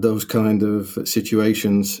those kind of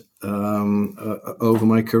situations over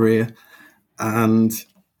my career. And,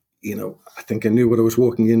 I think I knew what I was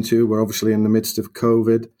walking into. We're obviously in the midst of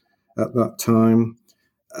COVID at that time.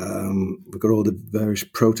 We've got all the various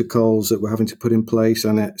protocols that we're having to put in place,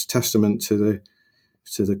 and it's testament to the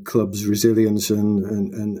club's resilience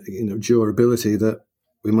and durability that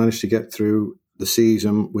we managed to get through the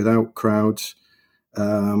season without crowds,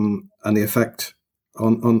 and the effect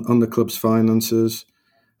on the club's finances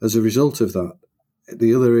as a result of that.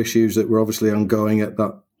 The other issues that were obviously ongoing at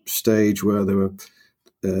that stage where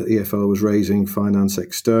EFL was raising finance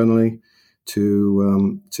externally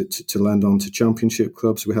to lend on to championship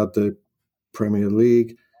clubs. We had the Premier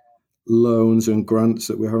League loans and grants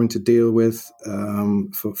that we're having to deal with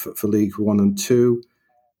for League 1 and 2.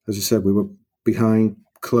 As I said, we were behind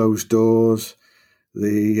closed doors.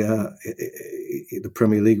 The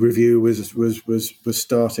Premier League review was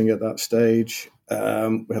starting at that stage. We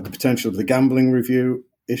had the potential of the gambling review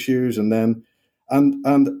issues, and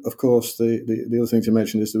of course the other thing to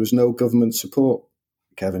mention is there was no government support,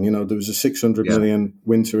 Kevin. There was a 600 million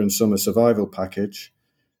winter and summer survival package,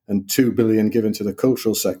 and 2 billion given to the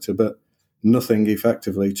cultural sector, but nothing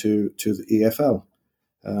effectively to the EFL.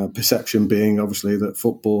 Perception being obviously that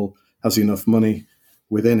football has enough money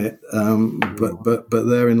within it, but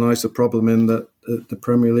therein lies the problem in that the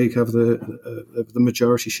Premier League have the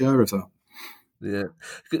majority share of that. Yeah,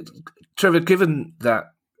 Trevor, given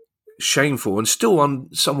that shameful and still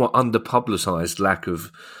somewhat under-publicised lack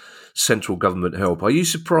of central government help, are you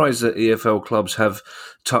surprised that EFL clubs have,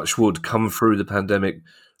 touch wood, come through the pandemic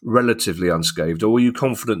relatively unscathed, or were you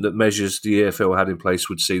confident that measures the EFL had in place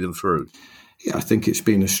would see them through? Yeah, I think it's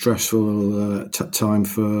been a stressful time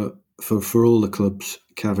for all the clubs,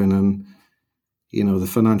 Kevin, and the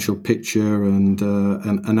financial picture and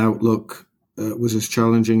outlook was as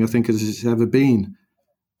challenging, I think, as it's ever been.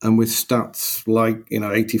 And with stats like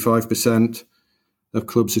 85% of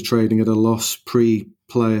clubs are trading at a loss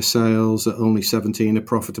pre-player sales, that only 17 are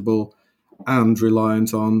profitable, and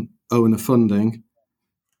reliant on owner funding,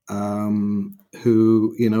 owners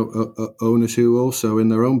who also in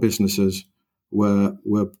their own businesses were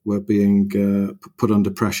being put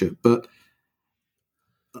under pressure. But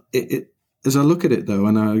as I look at it, though,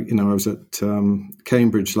 and I was at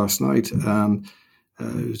Cambridge last night and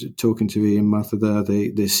talking to Ian Mather there,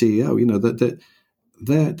 the CEO, that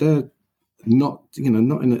they're not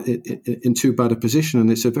in too bad a position, and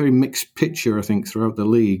it's a very mixed picture, I think, throughout the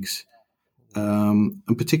leagues,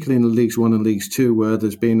 and particularly in the Leagues 1 and Leagues 2, where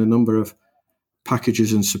there's been a number of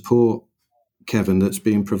packages and support, Kevin, that's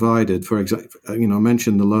being provided. For example, I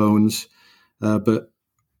mentioned the loans, but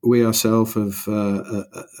we ourselves have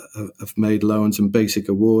made loans and basic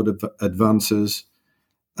award advances.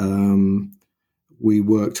 We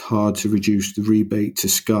worked hard to reduce the rebate to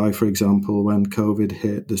Sky, for example, when COVID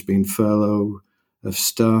hit. There's been furlough of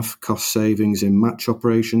staff, cost savings in match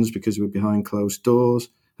operations because we're behind closed doors,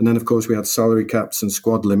 And then, of course, we had salary caps and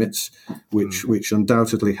squad limits, which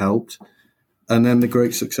undoubtedly helped. And then the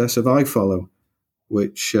great success of iFollow,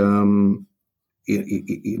 which, I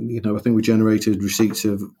think we generated receipts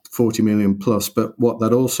of 40 million plus. But what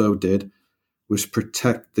that also did was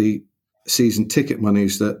protect the season ticket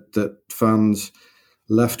monies that fans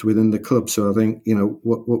left within the club. So I think,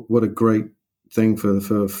 what a great thing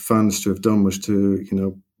for fans to have done was to,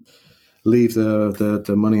 leave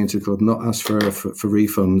the money into the club, not ask for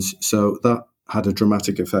refunds. So that had a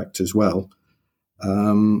dramatic effect as well.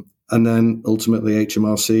 And then ultimately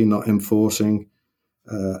HMRC not enforcing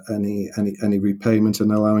any repayment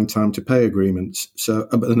and allowing time to pay agreements. So,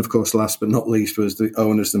 but then of course, last but not least, was the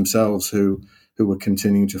owners themselves who were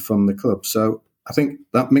continuing to fund the club. So I think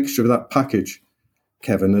that mixture of that package,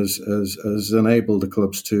 Kevin, has enabled the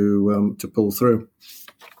clubs to pull through.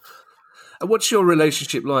 And what's your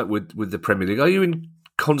relationship like with the Premier League? Are you in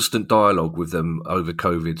constant dialogue with them over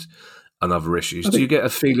COVID and other issues? Do you get a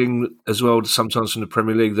feeling as well sometimes from the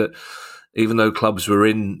Premier League that even though clubs were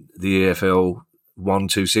in the EFL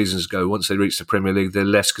 1-2 seasons ago, once they reach the Premier League, they're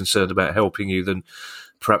less concerned about helping you than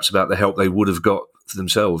perhaps about the help they would have got for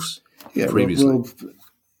themselves previously?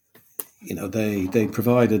 They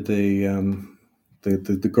provided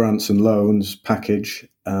the grants and loans package.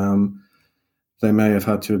 They may have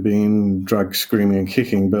had to have been dragged screaming and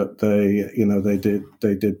kicking, but they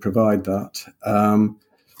did provide that.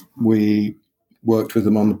 We worked with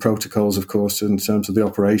them on the protocols, of course, in terms of the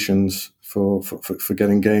operations for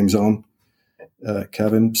getting games on,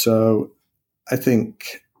 Kevin. So I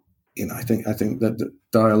think that the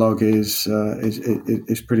dialogue is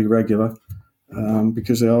pretty regular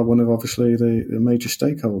because they are one of obviously the major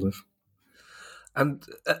stakeholders. And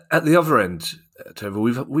at the other end, Trevor,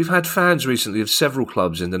 we've had fans recently of several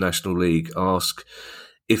clubs in the National League ask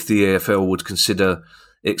if the EFL would consider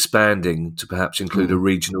expanding to perhaps include a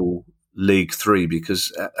regional League 3,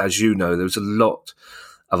 because, as you know, there was a lot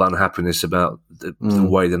of unhappiness about the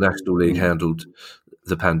way the National League handled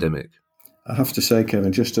the pandemic. I have to say,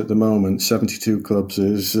 Kevin, just at the moment, 72 clubs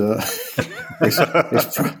is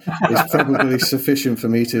probably sufficient for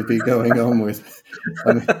me to be going on with.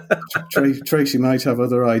 I mean, Tracy might have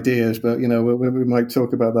other ideas, but we might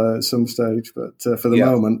talk about that at some stage. But for the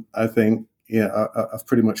moment, I think, I've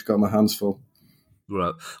pretty much got my hands full.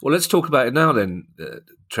 Right. Well, let's talk about it now then,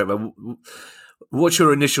 Trevor. What's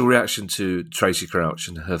your initial reaction to Tracy Crouch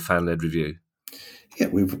and her fan-led review? Yeah,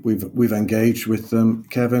 we've engaged with them,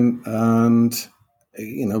 Kevin, and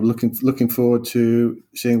looking forward to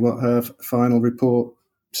seeing what her final report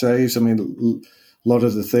says. I mean, a lot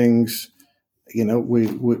of the things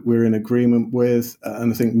we're in agreement with,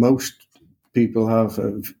 and I think most people have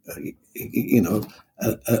a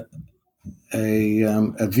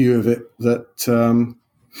view of it that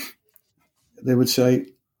they would say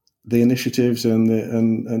the initiatives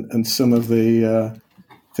and some of the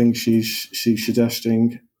things she's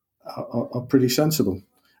suggesting are pretty sensible.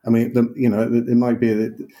 I mean, it might be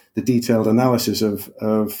the detailed analysis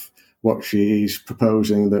of what she's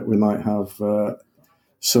proposing that we might have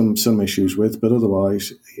some issues with, but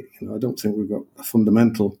otherwise, I don't think we've got a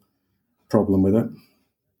fundamental problem with it.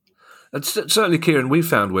 And certainly, Kieran, we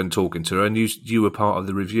found when talking to her, and you were part of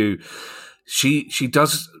the review, she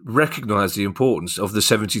does recognise the importance of the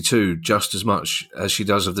 72 just as much as she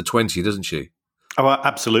does of the 20, doesn't she? Oh,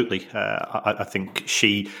 absolutely. I think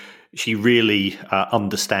she really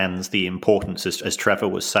understands the importance, as Trevor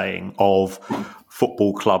was saying, of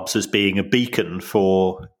football clubs as being a beacon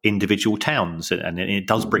for individual towns, and it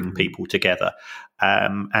does bring people together.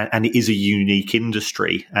 And it is a unique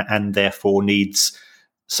industry, and therefore needs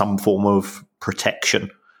some form of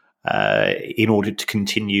protection in order to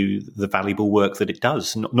continue the valuable work that it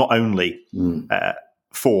does, not only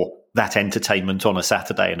for that entertainment on a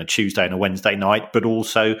Saturday and a Tuesday and a Wednesday night, but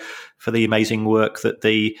also for the amazing work that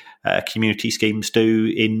the community schemes do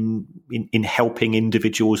in helping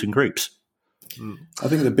individuals and groups. I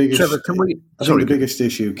think the biggest, Trevor, the biggest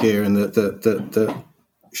issue, Kieran, that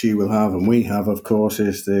she will have and we have, of course,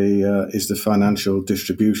 is the financial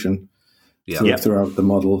distribution throughout the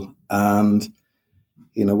model. And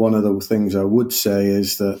one of the things I would say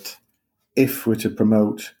is that if we're to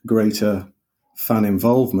promote greater fan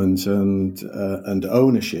involvement and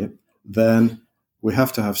ownership, then we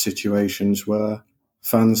have to have situations where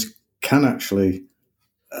fans can actually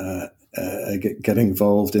get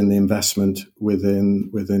involved in the investment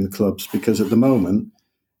within clubs. Because at the moment,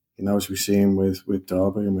 as we've seen with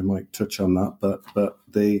Derby, and we might touch on that, but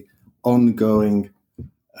the ongoing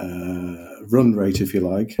run rate, if you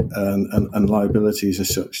like, and liabilities are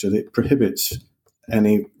such that it prohibits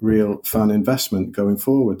any real fan investment going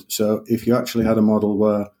forward. So if you actually had a model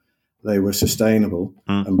where they were sustainable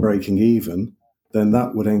and breaking even, then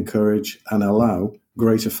that would encourage and allow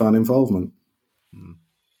greater fan involvement.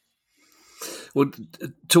 Well,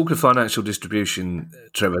 talk of financial distribution,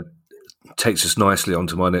 Trevor, takes us nicely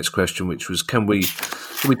onto my next question, which was, can we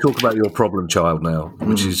talk about your problem child now,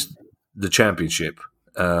 which is the Championship,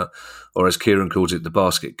 or as Kieran calls it, the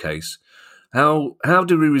basket case? How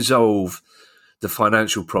do we resolve the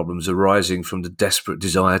financial problems arising from the desperate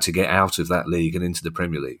desire to get out of that league and into the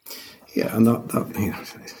Premier League? Yeah, and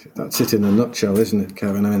that's it in a nutshell, isn't it,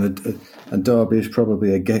 Kevin? I mean, and Derby is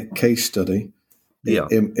probably a case study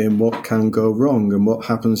in what can go wrong and what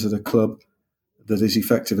happens at a club that is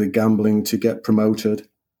effectively gambling to get promoted,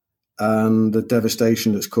 and the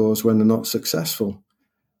devastation that's caused when they're not successful.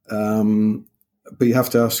 But you have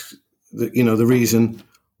to ask, the reason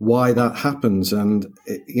why that happens, and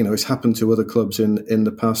it's happened to other clubs in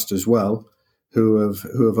the past as well, who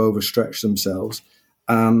have overstretched themselves,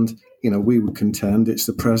 and we would contend it's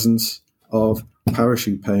the presence of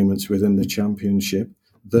parachute payments within the Championship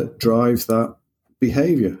that drives that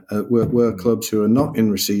behaviour. Where clubs who are not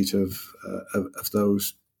in receipt of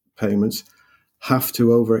those payments have to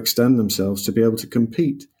overextend themselves to be able to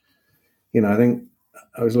compete. I think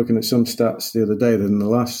I was looking at some stats the other day that in the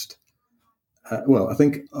last, I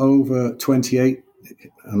think over 28,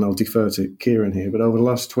 and I'll defer to Kieran here, but over the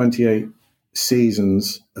last 28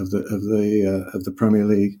 seasons of the Premier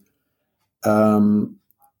League,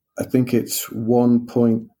 I think it's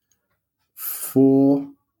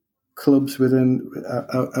 1.4 clubs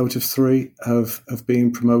out of 3 have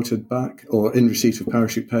been promoted back or in receipt of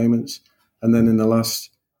parachute payments, and then in the last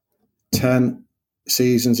 10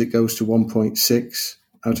 seasons it goes to 1.6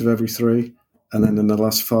 out of every 3, and then in the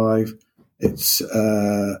last 5 it's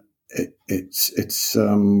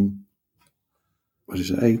what is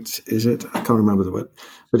it, 8? Is it? I can't remember the word,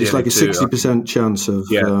 but it's like a 60% chance of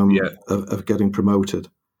getting promoted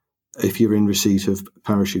if you're in receipt of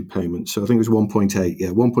parachute payments. So I think it was 1.8.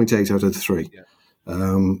 Yeah, 1.8 out of the 3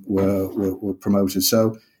 were promoted.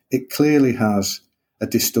 So it clearly has a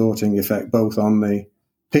distorting effect both on the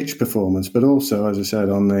pitch performance, but also, as I said,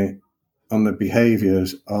 on the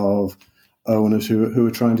behaviours of owners who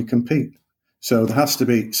are trying to compete. So there has to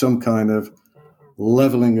be some kind of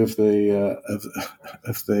levelling of the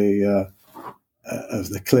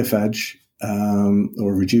cliff edge,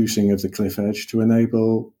 or reducing of the cliff edge to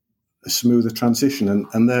enable a smoother transition,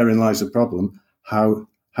 and therein lies the problem. How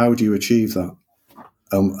do you achieve that,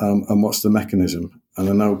 and what's the mechanism? And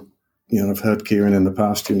I know, I've heard Kieran in the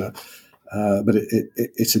past, but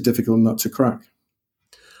it's a difficult nut to crack.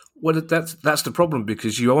 Well, that's the problem,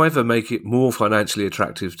 because you either make it more financially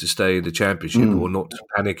attractive to stay in the Championship or not to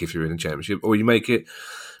panic if you're in the Championship, or you make it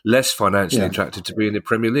less financially attractive to be in the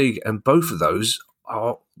Premier League, and both of those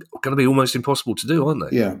are going to be almost impossible to do, aren't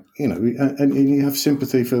they? Yeah, and you have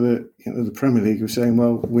sympathy for the Premier League, who's saying,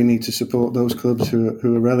 well, we need to support those clubs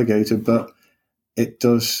who are relegated, but it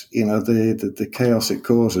does, the chaos it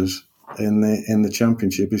causes in the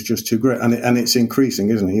Championship is just too great, and it's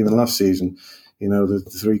increasing, isn't it? Even last season, the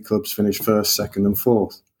 3 clubs finished 1st, 2nd, and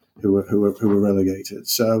 4th who were relegated.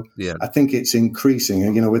 So I think it's increasing,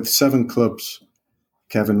 and with 7 clubs,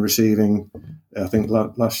 Kevin, receiving, I think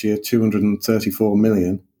last year, 234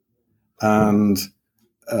 million, and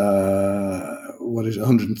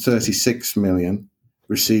 136 million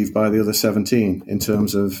received by the other 17 in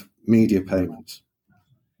terms of media payments.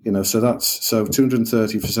 So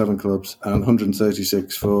 230 for 7 clubs and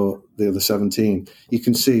 136 for the other 17. You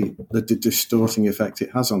can see the distorting effect it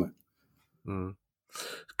has on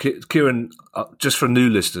it. Kieran, just for new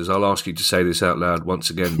listeners, I'll ask you to say this out loud once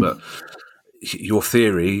again, but your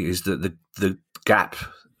theory is that the gap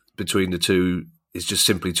between the two is just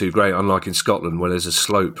simply too great, unlike in Scotland where there's a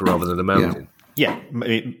slope rather than a mountain. Yeah.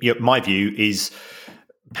 My view is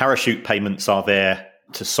parachute payments are there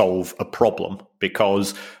to solve a problem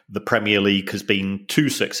because the Premier League has been too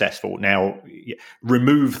successful. Now,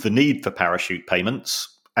 remove the need for parachute payments,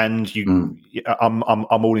 and I'm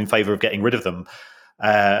all in favour of getting rid of them.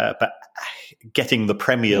 But getting the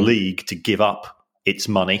Premier League to give up its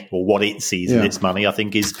money, or what it sees in its money, I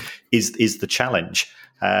think is the challenge.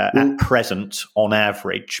 At present, on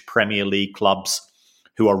average, Premier League clubs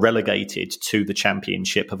who are relegated to the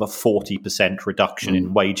Championship have a 40% reduction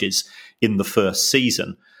in wages in the first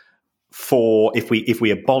season. If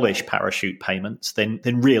we abolish parachute payments, then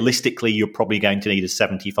realistically you're probably going to need a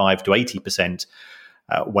 75 to 80%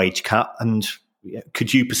 wage cut. And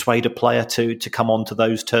could you persuade a player to come onto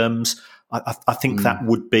those terms? I think that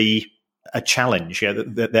would be a challenge.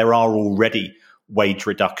 There are already wage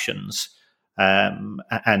reductions And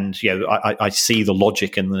I see the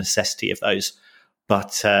logic and the necessity of those,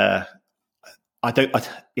 but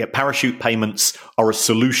parachute payments are a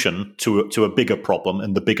solution to a bigger problem,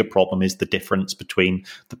 and the bigger problem is the difference between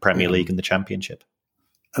the Premier League and the Championship.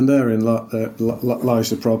 And therein lies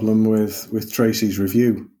the problem with Tracy's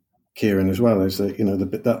review, Kieran, as well, is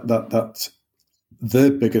that that's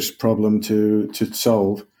the biggest problem to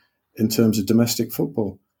solve in terms of domestic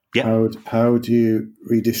football. Yeah. How do you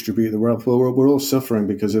redistribute the wealth? Well, we're all suffering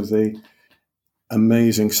because of the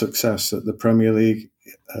amazing success that the Premier League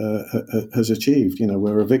has achieved.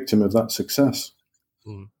 We're a victim of that success.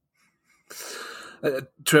 Mm.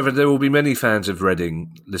 Trevor, there will be many fans of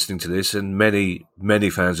Reading listening to this, and many,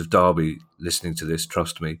 many fans of Derby listening to this,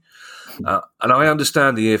 trust me. And I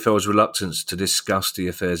understand the EFL's reluctance to discuss the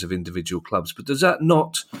affairs of individual clubs, but does that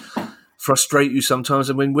not frustrate you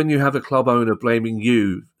sometimes? I mean, when you have a club owner blaming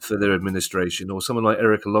you for their administration, or someone like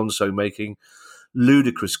Eric Alonso making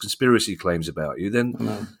ludicrous conspiracy claims about you,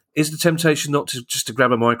 then is the temptation not to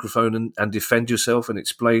grab a microphone and defend yourself and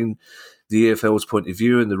explain the EFL's point of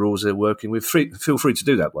view and the rules they're working with? Feel free to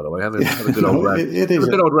do that, by the way. Have a good old rant. Have a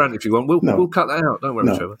good old rant if you want. We'll cut that out. Don't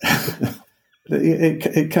worry, Trevor.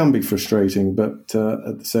 It can be frustrating, but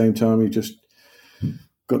at the same time, you just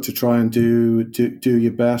got to try and do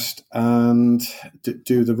your best and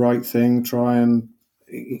do the right thing. Try and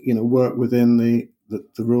work within the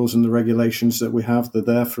rules and the regulations that we have. They're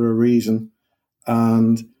there for a reason,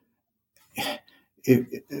 and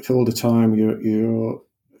if all the time you're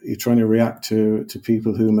trying to react to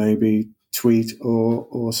people who maybe tweet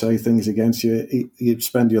or say things against you, you'd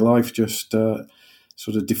spend your life just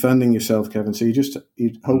sort of defending yourself, Kevin. So you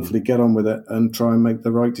hopefully get on with it and try and make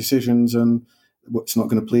the right decisions. And it's not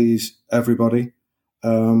going to please everybody,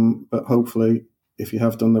 but hopefully, if you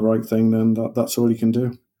have done the right thing, then that's all you can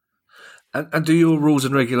do. And do your rules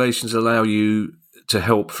and regulations allow you to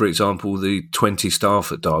help, for example, the 20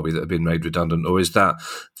 staff at Derby that have been made redundant, or is that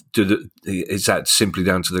simply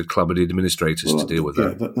down to the club and the administrators to deal with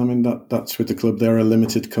that? That's with the club. They're a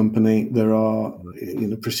limited company. There are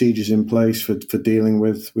procedures in place for dealing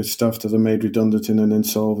with staff that are made redundant in an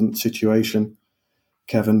insolvent situation,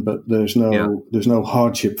 Kevin. But there's no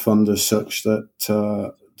hardship fund as such that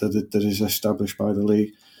is established by the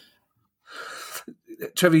league.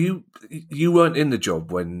 Trevor, you weren't in the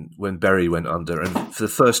job when Bury went under, and for the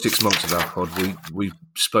first 6 months of our pod, we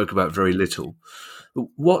spoke about very little.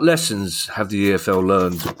 What lessons have the EFL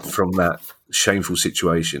learned from that shameful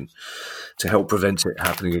situation to help prevent it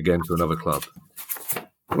happening again to another club?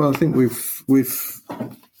 Well, I think we've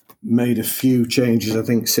made a few changes. I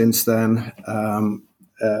think since then,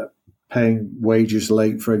 paying wages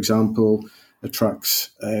late, for example, attracts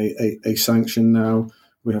a sanction now.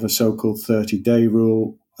 We have a so-called 30-day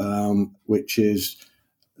rule, which is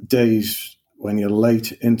days when you're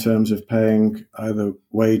late in terms of paying either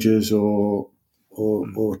wages or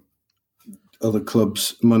other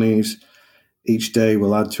clubs' monies. Each day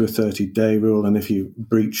will add to a 30-day rule, and if you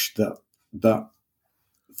breach that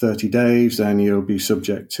 30 days, then you'll be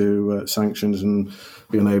subject to sanctions and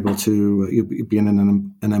be unable to. You'll be in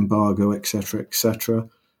an embargo, etc., etc.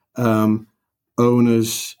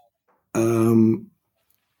 Owners.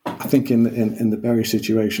 I think in the Bury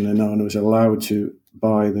situation, an owner was allowed to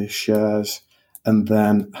buy the shares and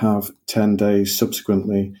then have 10 days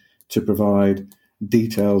subsequently to provide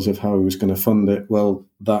details of how he was going to fund it. Well,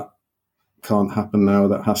 that can't happen now.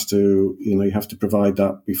 That has to, you have to provide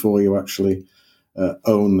that before you actually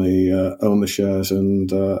own the shares and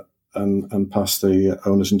pass the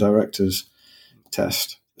owners and directors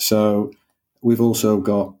test. So we've also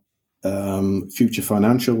got future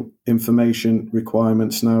financial information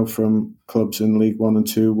requirements now from clubs in League 1 and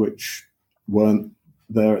 2, which weren't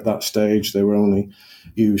there at that stage. They were only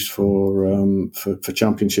used for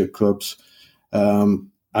Championship clubs, and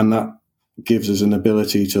that gives us an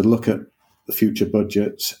ability to look at the future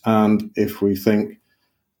budgets, and if we think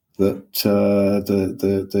that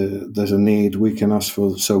there's a need, we can ask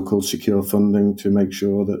for so-called secure funding to make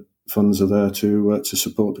sure that funds are there to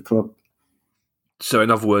support the club. So,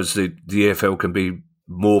 in other words, the EFL can be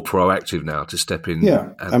more proactive now to step in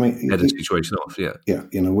and head the situation off.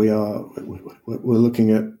 We're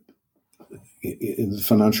looking at the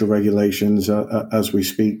financial regulations as we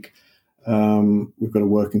speak. We've got a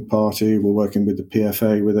working party. We're working with the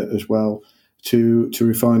PFA with it as well to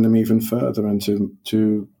refine them even further and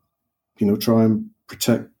to try and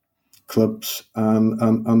protect clubs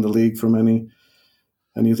and the league from any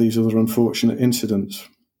of these other unfortunate incidents.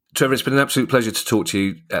 Trevor, it's been an absolute pleasure to talk to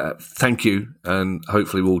you. Thank you, and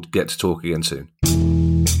hopefully we'll get to talk again soon.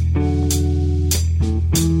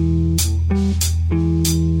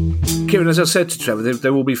 Kieran, as I said to Trevor,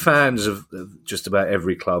 there will be fans of just about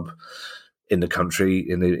every club in the country,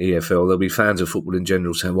 in the EFL. There'll be fans of football in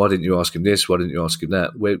general saying, why didn't you ask him this? Why didn't you ask him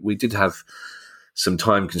that? We did have some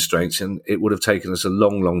time constraints, and it would have taken us a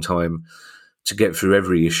long, long time to get through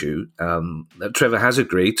every issue. Trevor has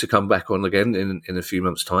agreed to come back on again in a few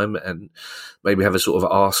months' time and maybe have a sort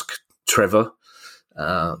of Ask Trevor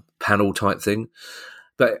panel type thing.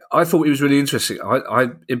 But I thought it was really interesting. I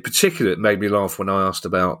in particular, it made me laugh when I asked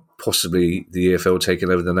about possibly the EFL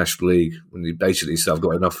taking over the National League. When he basically said, "I've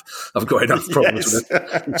got enough problems with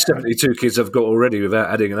the 72 kids I've got already,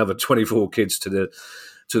 without adding another 24 kids to the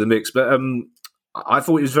mix." But I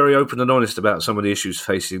thought he was very open and honest about some of the issues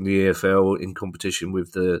facing the EFL in competition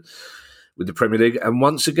with the Premier League. And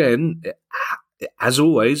once again, as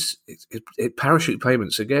always, parachute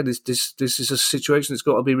payments again. This is a situation that's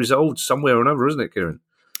got to be resolved somewhere or another, isn't it, Kieran?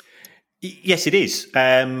 Yes, it is.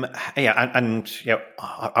 I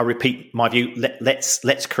repeat my view.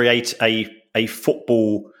 Let's create a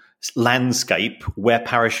football landscape where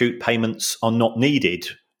parachute payments are not needed.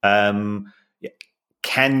 Can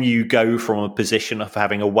you go from a position of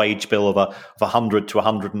having a wage bill of 100 to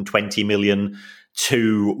 120 million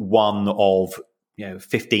to one of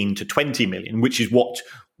 15 to 20 million, which is what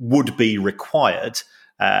would be required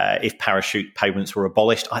if parachute payments were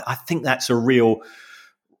abolished? I think that's a real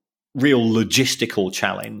logistical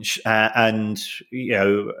challenge, and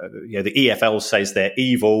the EFL says they're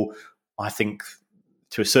evil. I think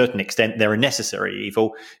to a certain extent they're a necessary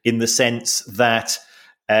evil, in the sense that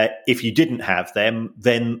if you didn't have them,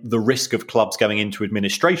 then the risk of clubs going into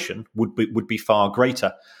administration would be far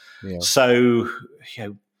greater. Yeah. So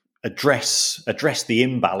address the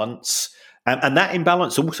imbalance, and that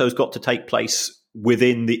imbalance also has got to take place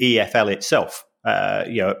within the EFL itself.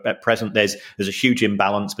 At present, there's a huge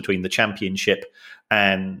imbalance between the Championship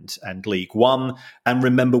and League One. And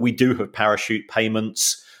remember, we do have parachute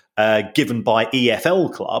payments given by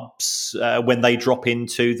EFL clubs when they drop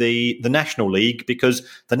into the National League, because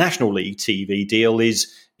the National League TV deal is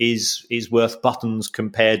worth buttons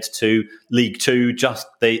compared to League Two, just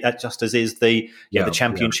as is the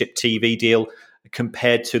Championship TV deal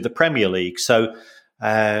compared to the Premier League. So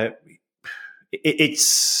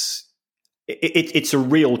it's a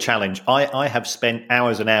real challenge. I have spent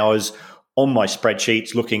hours and hours on my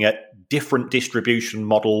spreadsheets looking at different distribution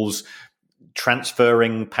models,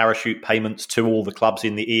 transferring parachute payments to all the clubs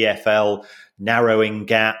in the EFL, narrowing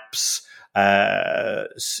gaps,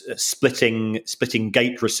 splitting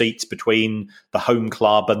gate receipts between the home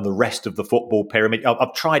club and the rest of the football pyramid.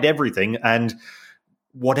 I've tried everything, and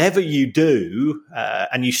whatever you do,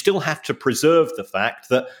 and you still have to preserve the fact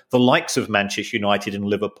that the likes of Manchester United and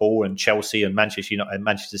Liverpool and Chelsea and Manchester United and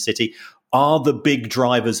Manchester City are the big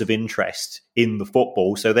drivers of interest in the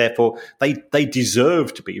football. So therefore, they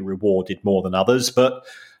deserve to be rewarded more than others. But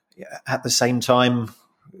at the same time,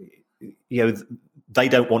 they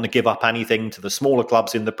don't want to give up anything to the smaller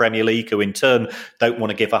clubs in the Premier League, who in turn don't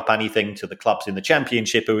want to give up anything to the clubs in the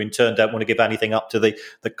Championship, who in turn don't want to give anything up to the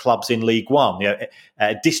clubs in League One.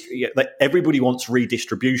 Everybody wants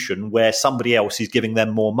redistribution where somebody else is giving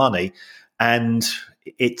them more money, and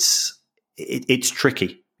it's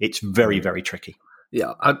tricky. It's very, very tricky.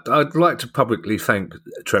 Yeah, I'd like to publicly thank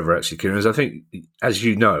Trevor, actually, Kieran, as I think, as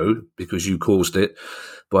you know, because you caused it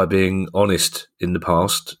by being honest in the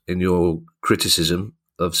past in your criticism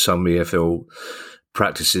of some EFL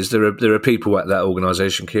practices. There are people at that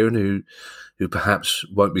organisation, Kieran, who perhaps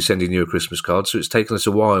won't be sending you a Christmas card. So it's taken us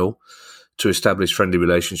a while to establish friendly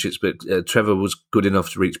relationships, but Trevor was good enough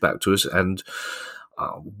to reach back to us and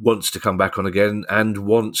wants to come back on again and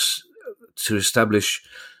wants to establish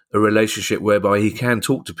a relationship whereby he can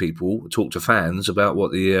talk to fans about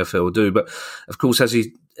what the EFL do. But of course, as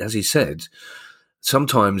he said,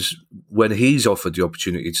 sometimes when he's offered the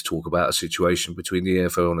opportunity to talk about a situation between the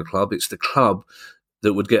EFL and a club, it's the club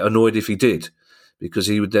that would get annoyed if he did, because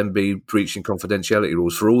he would then be breaching confidentiality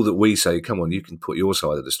rules. For all that we say, come on, you can put your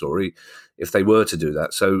side of the story, if they were to do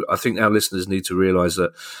that. So I think our listeners need to realise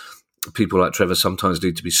that people like Trevor sometimes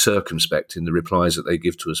need to be circumspect in the replies that they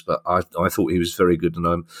give to us. But I thought he was very good, and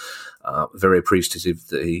I'm very appreciative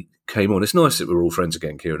that he came on. It's nice that we're all friends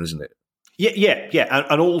again, Kieran, isn't it? Yeah.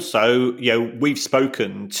 And also, we've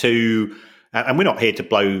spoken to, and we're not here to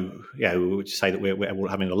blow, to say that we're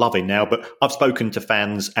having a love-in now, but I've spoken to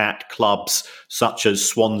fans at clubs such as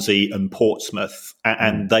Swansea and Portsmouth,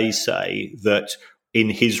 and they say that in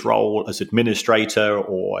his role as administrator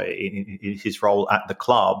or in his role at the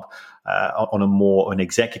club on an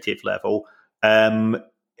executive level,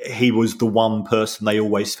 he was the one person they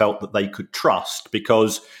always felt that they could trust,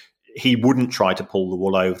 because he wouldn't try to pull the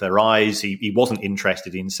wool over their eyes. He wasn't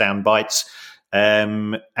interested in sound bites.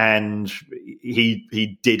 And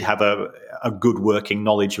he did have a good working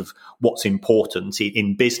knowledge of what's important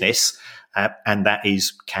in business, and that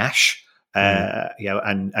is cash.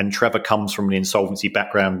 And Trevor comes from an insolvency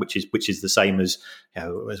background, which is the same as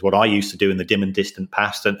as what I used to do in the dim and distant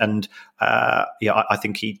past, and I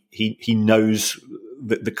think he knows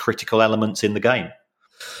the critical elements in the game.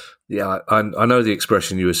 Yeah, I know the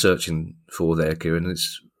expression you were searching for there, Kieran.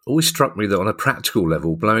 It's always struck me that on a practical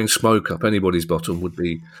level, blowing smoke up anybody's bottom would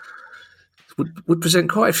present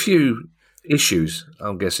quite a few issues,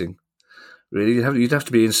 I'm guessing. Really, you'd have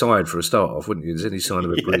to be inside for a start off, wouldn't you? There's any sign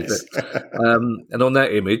of a breeze. Yes. And on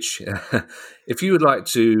that image, if you would like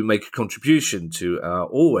to make a contribution to our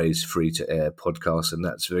always free-to-air podcast, and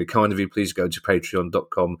that's very kind of you, please go to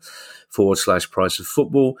patreon.com/price of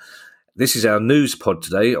football. This is our news pod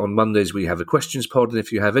today. On Mondays, we have a questions pod. And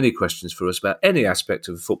if you have any questions for us about any aspect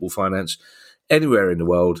of football finance, anywhere in the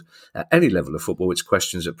world, at any level of football, it's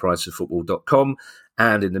questions@priceoffootball.com.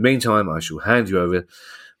 And in the meantime, I shall hand you over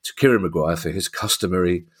to Kieran Maguire for his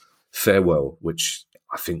customary farewell, which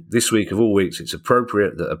I think this week of all weeks, it's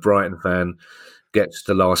appropriate that a Brighton fan gets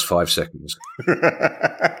the last 5 seconds.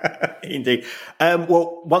 Indeed.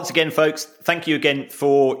 Well, once again, folks, thank you again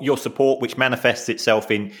for your support, which manifests itself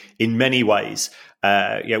in many ways.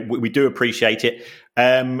 We do appreciate it.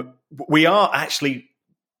 We are actually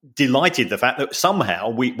delighted the fact that somehow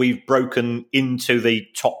we've broken into the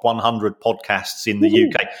top 100 podcasts in the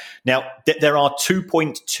UK. Now, there are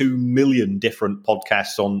 2.2 million different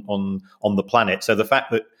podcasts on the planet. So the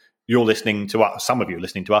fact that you're listening to us, some of you are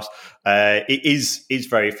listening to us, it is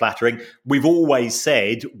very flattering. We've always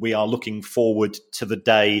said we are looking forward to the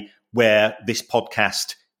day where this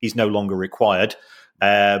podcast is no longer required.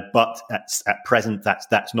 But at present,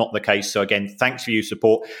 that's not the case. So again, thanks for your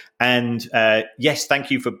support, and yes, thank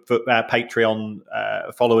you for our Patreon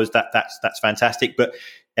followers. That's fantastic. But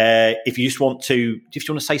if you just want to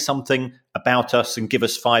say something about us and give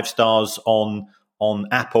us 5 stars on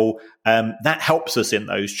Apple, that helps us in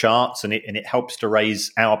those charts, and it helps to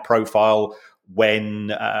raise our profile.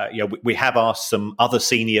 When we have asked some other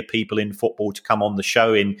senior people in football to come on the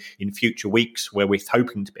show in future weeks, where we're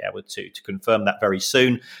hoping to be able to confirm that very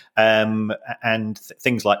soon, and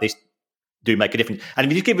things like this do make a difference. And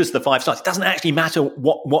if you give us the 5 stars, it doesn't actually matter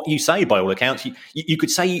what you say. By all accounts, you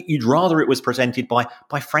could say you'd rather it was presented by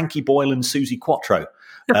Frankie Boyle and Susie Quattro,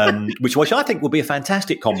 which I think will be a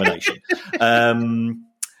fantastic combination.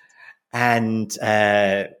 And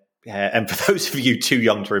for those of you too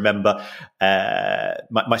young to remember,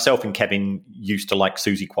 myself and Kevin used to like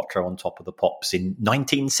Susie Quattro on Top of the Pops in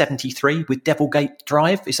 1973 with Devilgate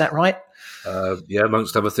Drive. Is that right? Yeah,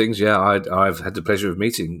 amongst other things. Yeah, I've had the pleasure of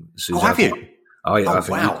meeting Susie. Oh, have you? Oh, yeah.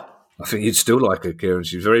 Wow. I think you'd still like her, Kieran.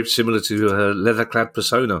 She's very similar to her leather-clad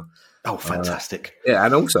persona. Oh, fantastic. Yeah,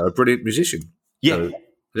 and also a brilliant musician. Yeah. So,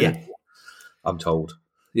 yeah. I'm told.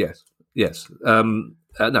 Yes.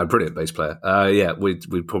 No, brilliant bass player. We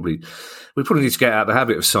probably need to get out of the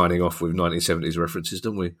habit of signing off with 1970s references,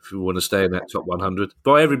 don't we? If we want to stay in that top 100.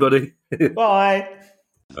 Bye, everybody. Bye.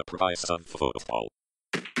 The price of football.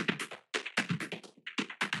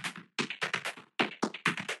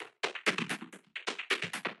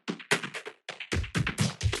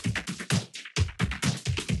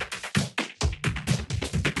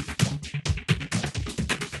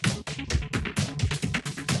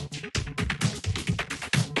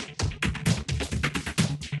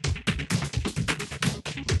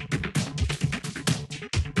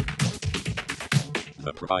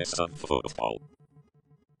 The price of football.